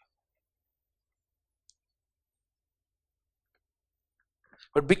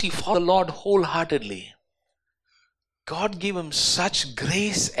 But because he followed the Lord wholeheartedly, God gave him such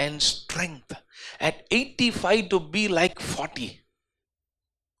grace and strength at 85 to be like 40.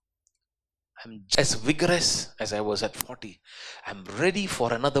 I'm as vigorous as I was at 40. I'm ready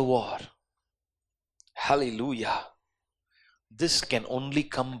for another war. Hallelujah. This can only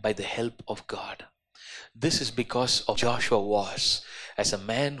come by the help of God. This is because of Joshua was as a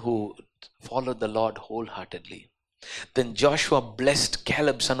man who followed the Lord wholeheartedly. Then Joshua blessed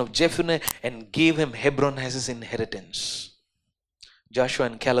Caleb, son of Jephunneh, and gave him Hebron as his inheritance. Joshua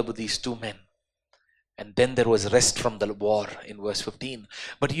and Caleb were these two men. And then there was rest from the war in verse 15.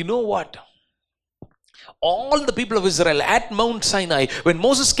 But you know what? All the people of Israel at Mount Sinai, when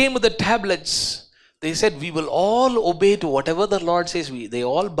Moses came with the tablets, they said, we will all obey to whatever the Lord says. They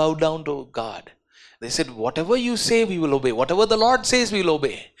all bowed down to God. They said, whatever you say, we will obey. Whatever the Lord says, we will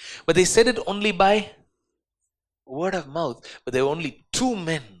obey. But they said it only by word of mouth. But there were only 2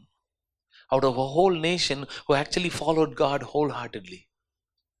 men out of a whole nation who actually followed God wholeheartedly.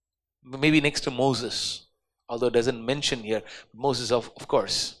 Maybe next to Moses, although it doesn't mention here, Moses of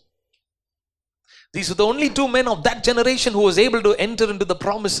course. These were the only 2 men of that generation who was able to enter into the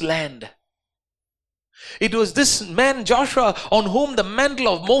promised land. It was this man Joshua on whom the mantle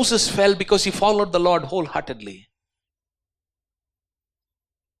of Moses fell because he followed the Lord wholeheartedly.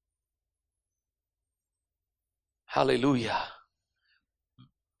 Hallelujah.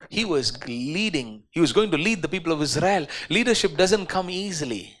 He was leading. He was going to lead the people of Israel. Leadership doesn't come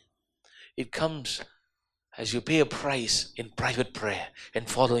easily. It comes as you pay a price in private prayer and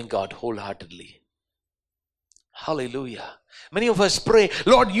following God wholeheartedly. Hallelujah. Many of us pray,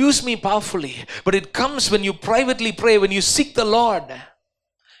 Lord, use me powerfully. But it comes when you privately pray, when you seek the Lord.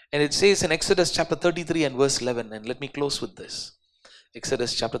 And it says in Exodus chapter 33 and verse 11. And let me close with this.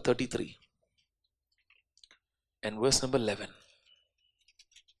 Exodus chapter 33 and verse number 11.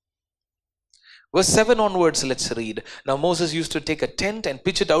 Verse 7 onwards, let's read. Now Moses used to take a tent and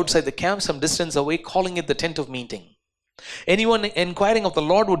pitch it outside the camp some distance away, calling it the tent of meeting. Anyone inquiring of the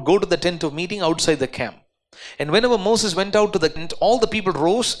Lord would go to the tent of meeting outside the camp. And whenever Moses went out to the tent, all the people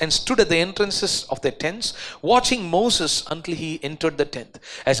rose and stood at the entrances of their tents, watching Moses until he entered the tent.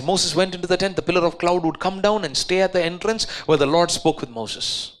 As Moses went into the tent, the pillar of cloud would come down and stay at the entrance where the Lord spoke with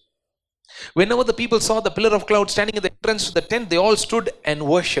Moses. Whenever the people saw the pillar of cloud standing at the entrance to the tent, they all stood and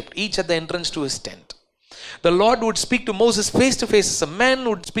worshipped, each at the entrance to his tent. The Lord would speak to Moses face to face as a man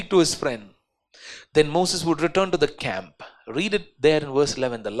would speak to his friend. Then Moses would return to the camp. Read it there in verse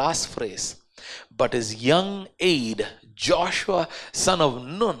 11, the last phrase. But his young aide, Joshua, son of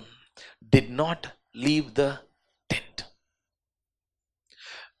Nun, did not leave the tent.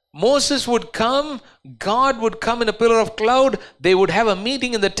 Moses would come, God would come in a pillar of cloud, they would have a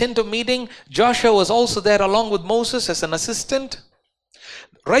meeting in the tent of meeting. Joshua was also there along with Moses as an assistant.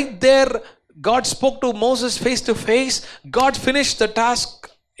 Right there, God spoke to Moses face to face. God finished the task,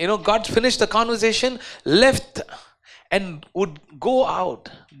 God finished the conversation, left and would go out.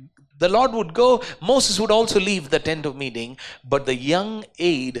 The Lord would go, Moses would also leave the tent of meeting, but the young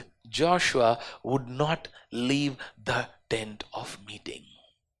aide, Joshua, would not leave the tent of meeting.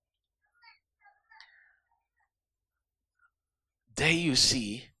 There you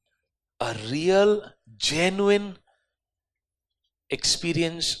see a real, genuine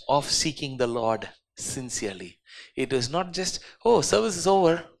experience of seeking the Lord sincerely. It is not just, service is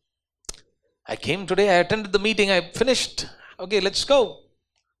over. I came today, I attended the meeting, I finished. Okay, let's go.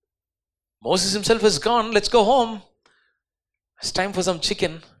 Moses himself is gone. Let's go home. It's time for some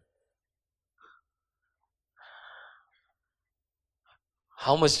chicken.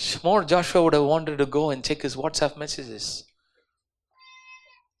 How much more Joshua would have wanted to go and check his WhatsApp messages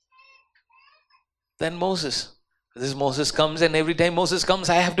than Moses. This Moses comes, and every time Moses comes,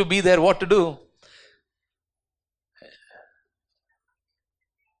 I have to be there. What to do?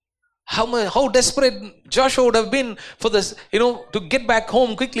 How desperate Joshua would have been for this, to get back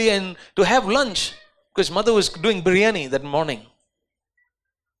home quickly and to have lunch, because mother was doing biryani that morning.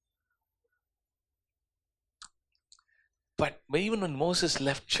 But even when Moses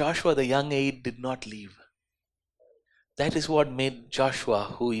left, Joshua, the young aide, did not leave. That is what made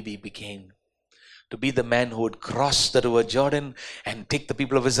Joshua who he became. To be the man who would cross the river Jordan and take the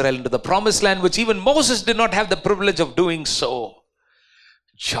people of Israel into the promised land, which even Moses did not have the privilege of doing so.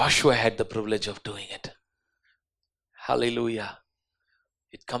 Joshua had the privilege of doing it. Hallelujah.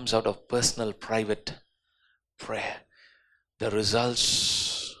 It comes out of personal, private prayer. The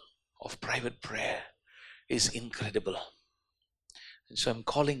results of private prayer is incredible. And so I'm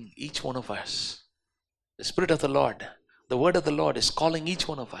calling each one of us. The Spirit of the Lord, the Word of the Lord is calling each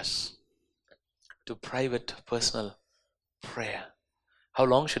one of us to private, personal prayer. How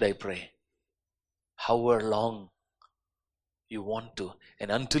long should I pray? However long you want to, and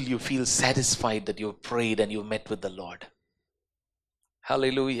until you feel satisfied that you've prayed and you've met with the Lord.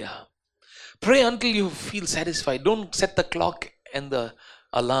 Hallelujah. Pray until you feel satisfied. Don't set the clock and the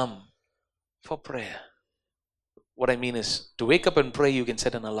alarm for prayer. What I mean is, to wake up and pray, you can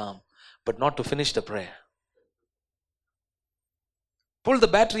set an alarm, but not to finish the prayer. Pull the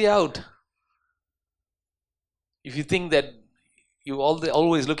battery out. If you think that you're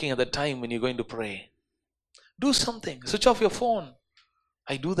always looking at the time when you're going to pray, do something. Switch off your phone.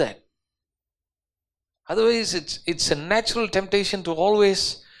 I do that. Otherwise, it's a natural temptation to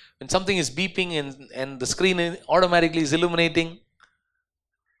always, when something is beeping and the screen automatically is illuminating,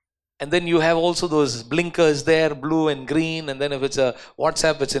 and then you have also those blinkers there, blue and green, and then if it's a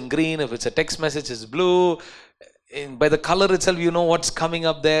WhatsApp, it's in green. If it's a text message, it's blue. And by the color itself, you know what's coming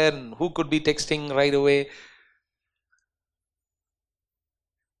up there and who could be texting right away.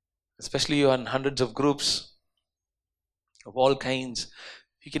 Especially you're on hundreds of groups of all kinds,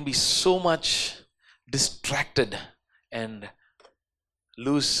 you can be so much distracted and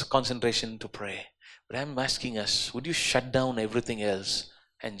lose concentration to pray. But I'm asking us, would you shut down everything else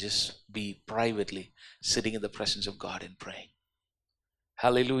and just be privately sitting in the presence of God and praying?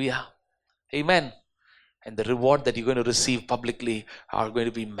 Hallelujah. Amen. And the reward that you're going to receive publicly are going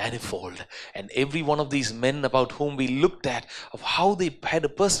to be manifold. And every one of these men about whom we looked at, of how they had a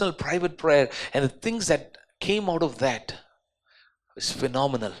personal private prayer, and the things that came out of that is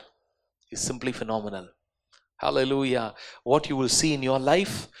phenomenal. It's simply phenomenal. Hallelujah. What you will see in your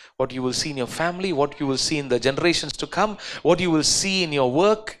life, what you will see in your family, what you will see in the generations to come, what you will see in your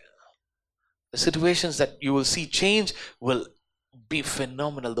work, the situations that you will see change will be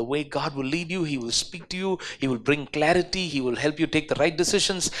phenomenal. The way God will lead you, He will speak to you, He will bring clarity, He will help you take the right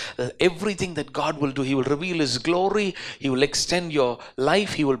decisions. Everything that God will do, He will reveal His glory, He will extend your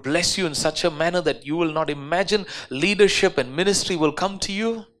life, He will bless you in such a manner that you will not imagine. Leadership and ministry will come to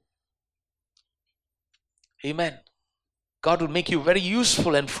you. Amen. God will make you very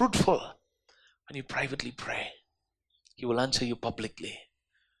useful and fruitful when you privately pray. He will answer you publicly.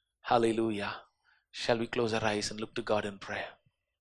 Hallelujah. Shall we close our eyes and look to God in prayer?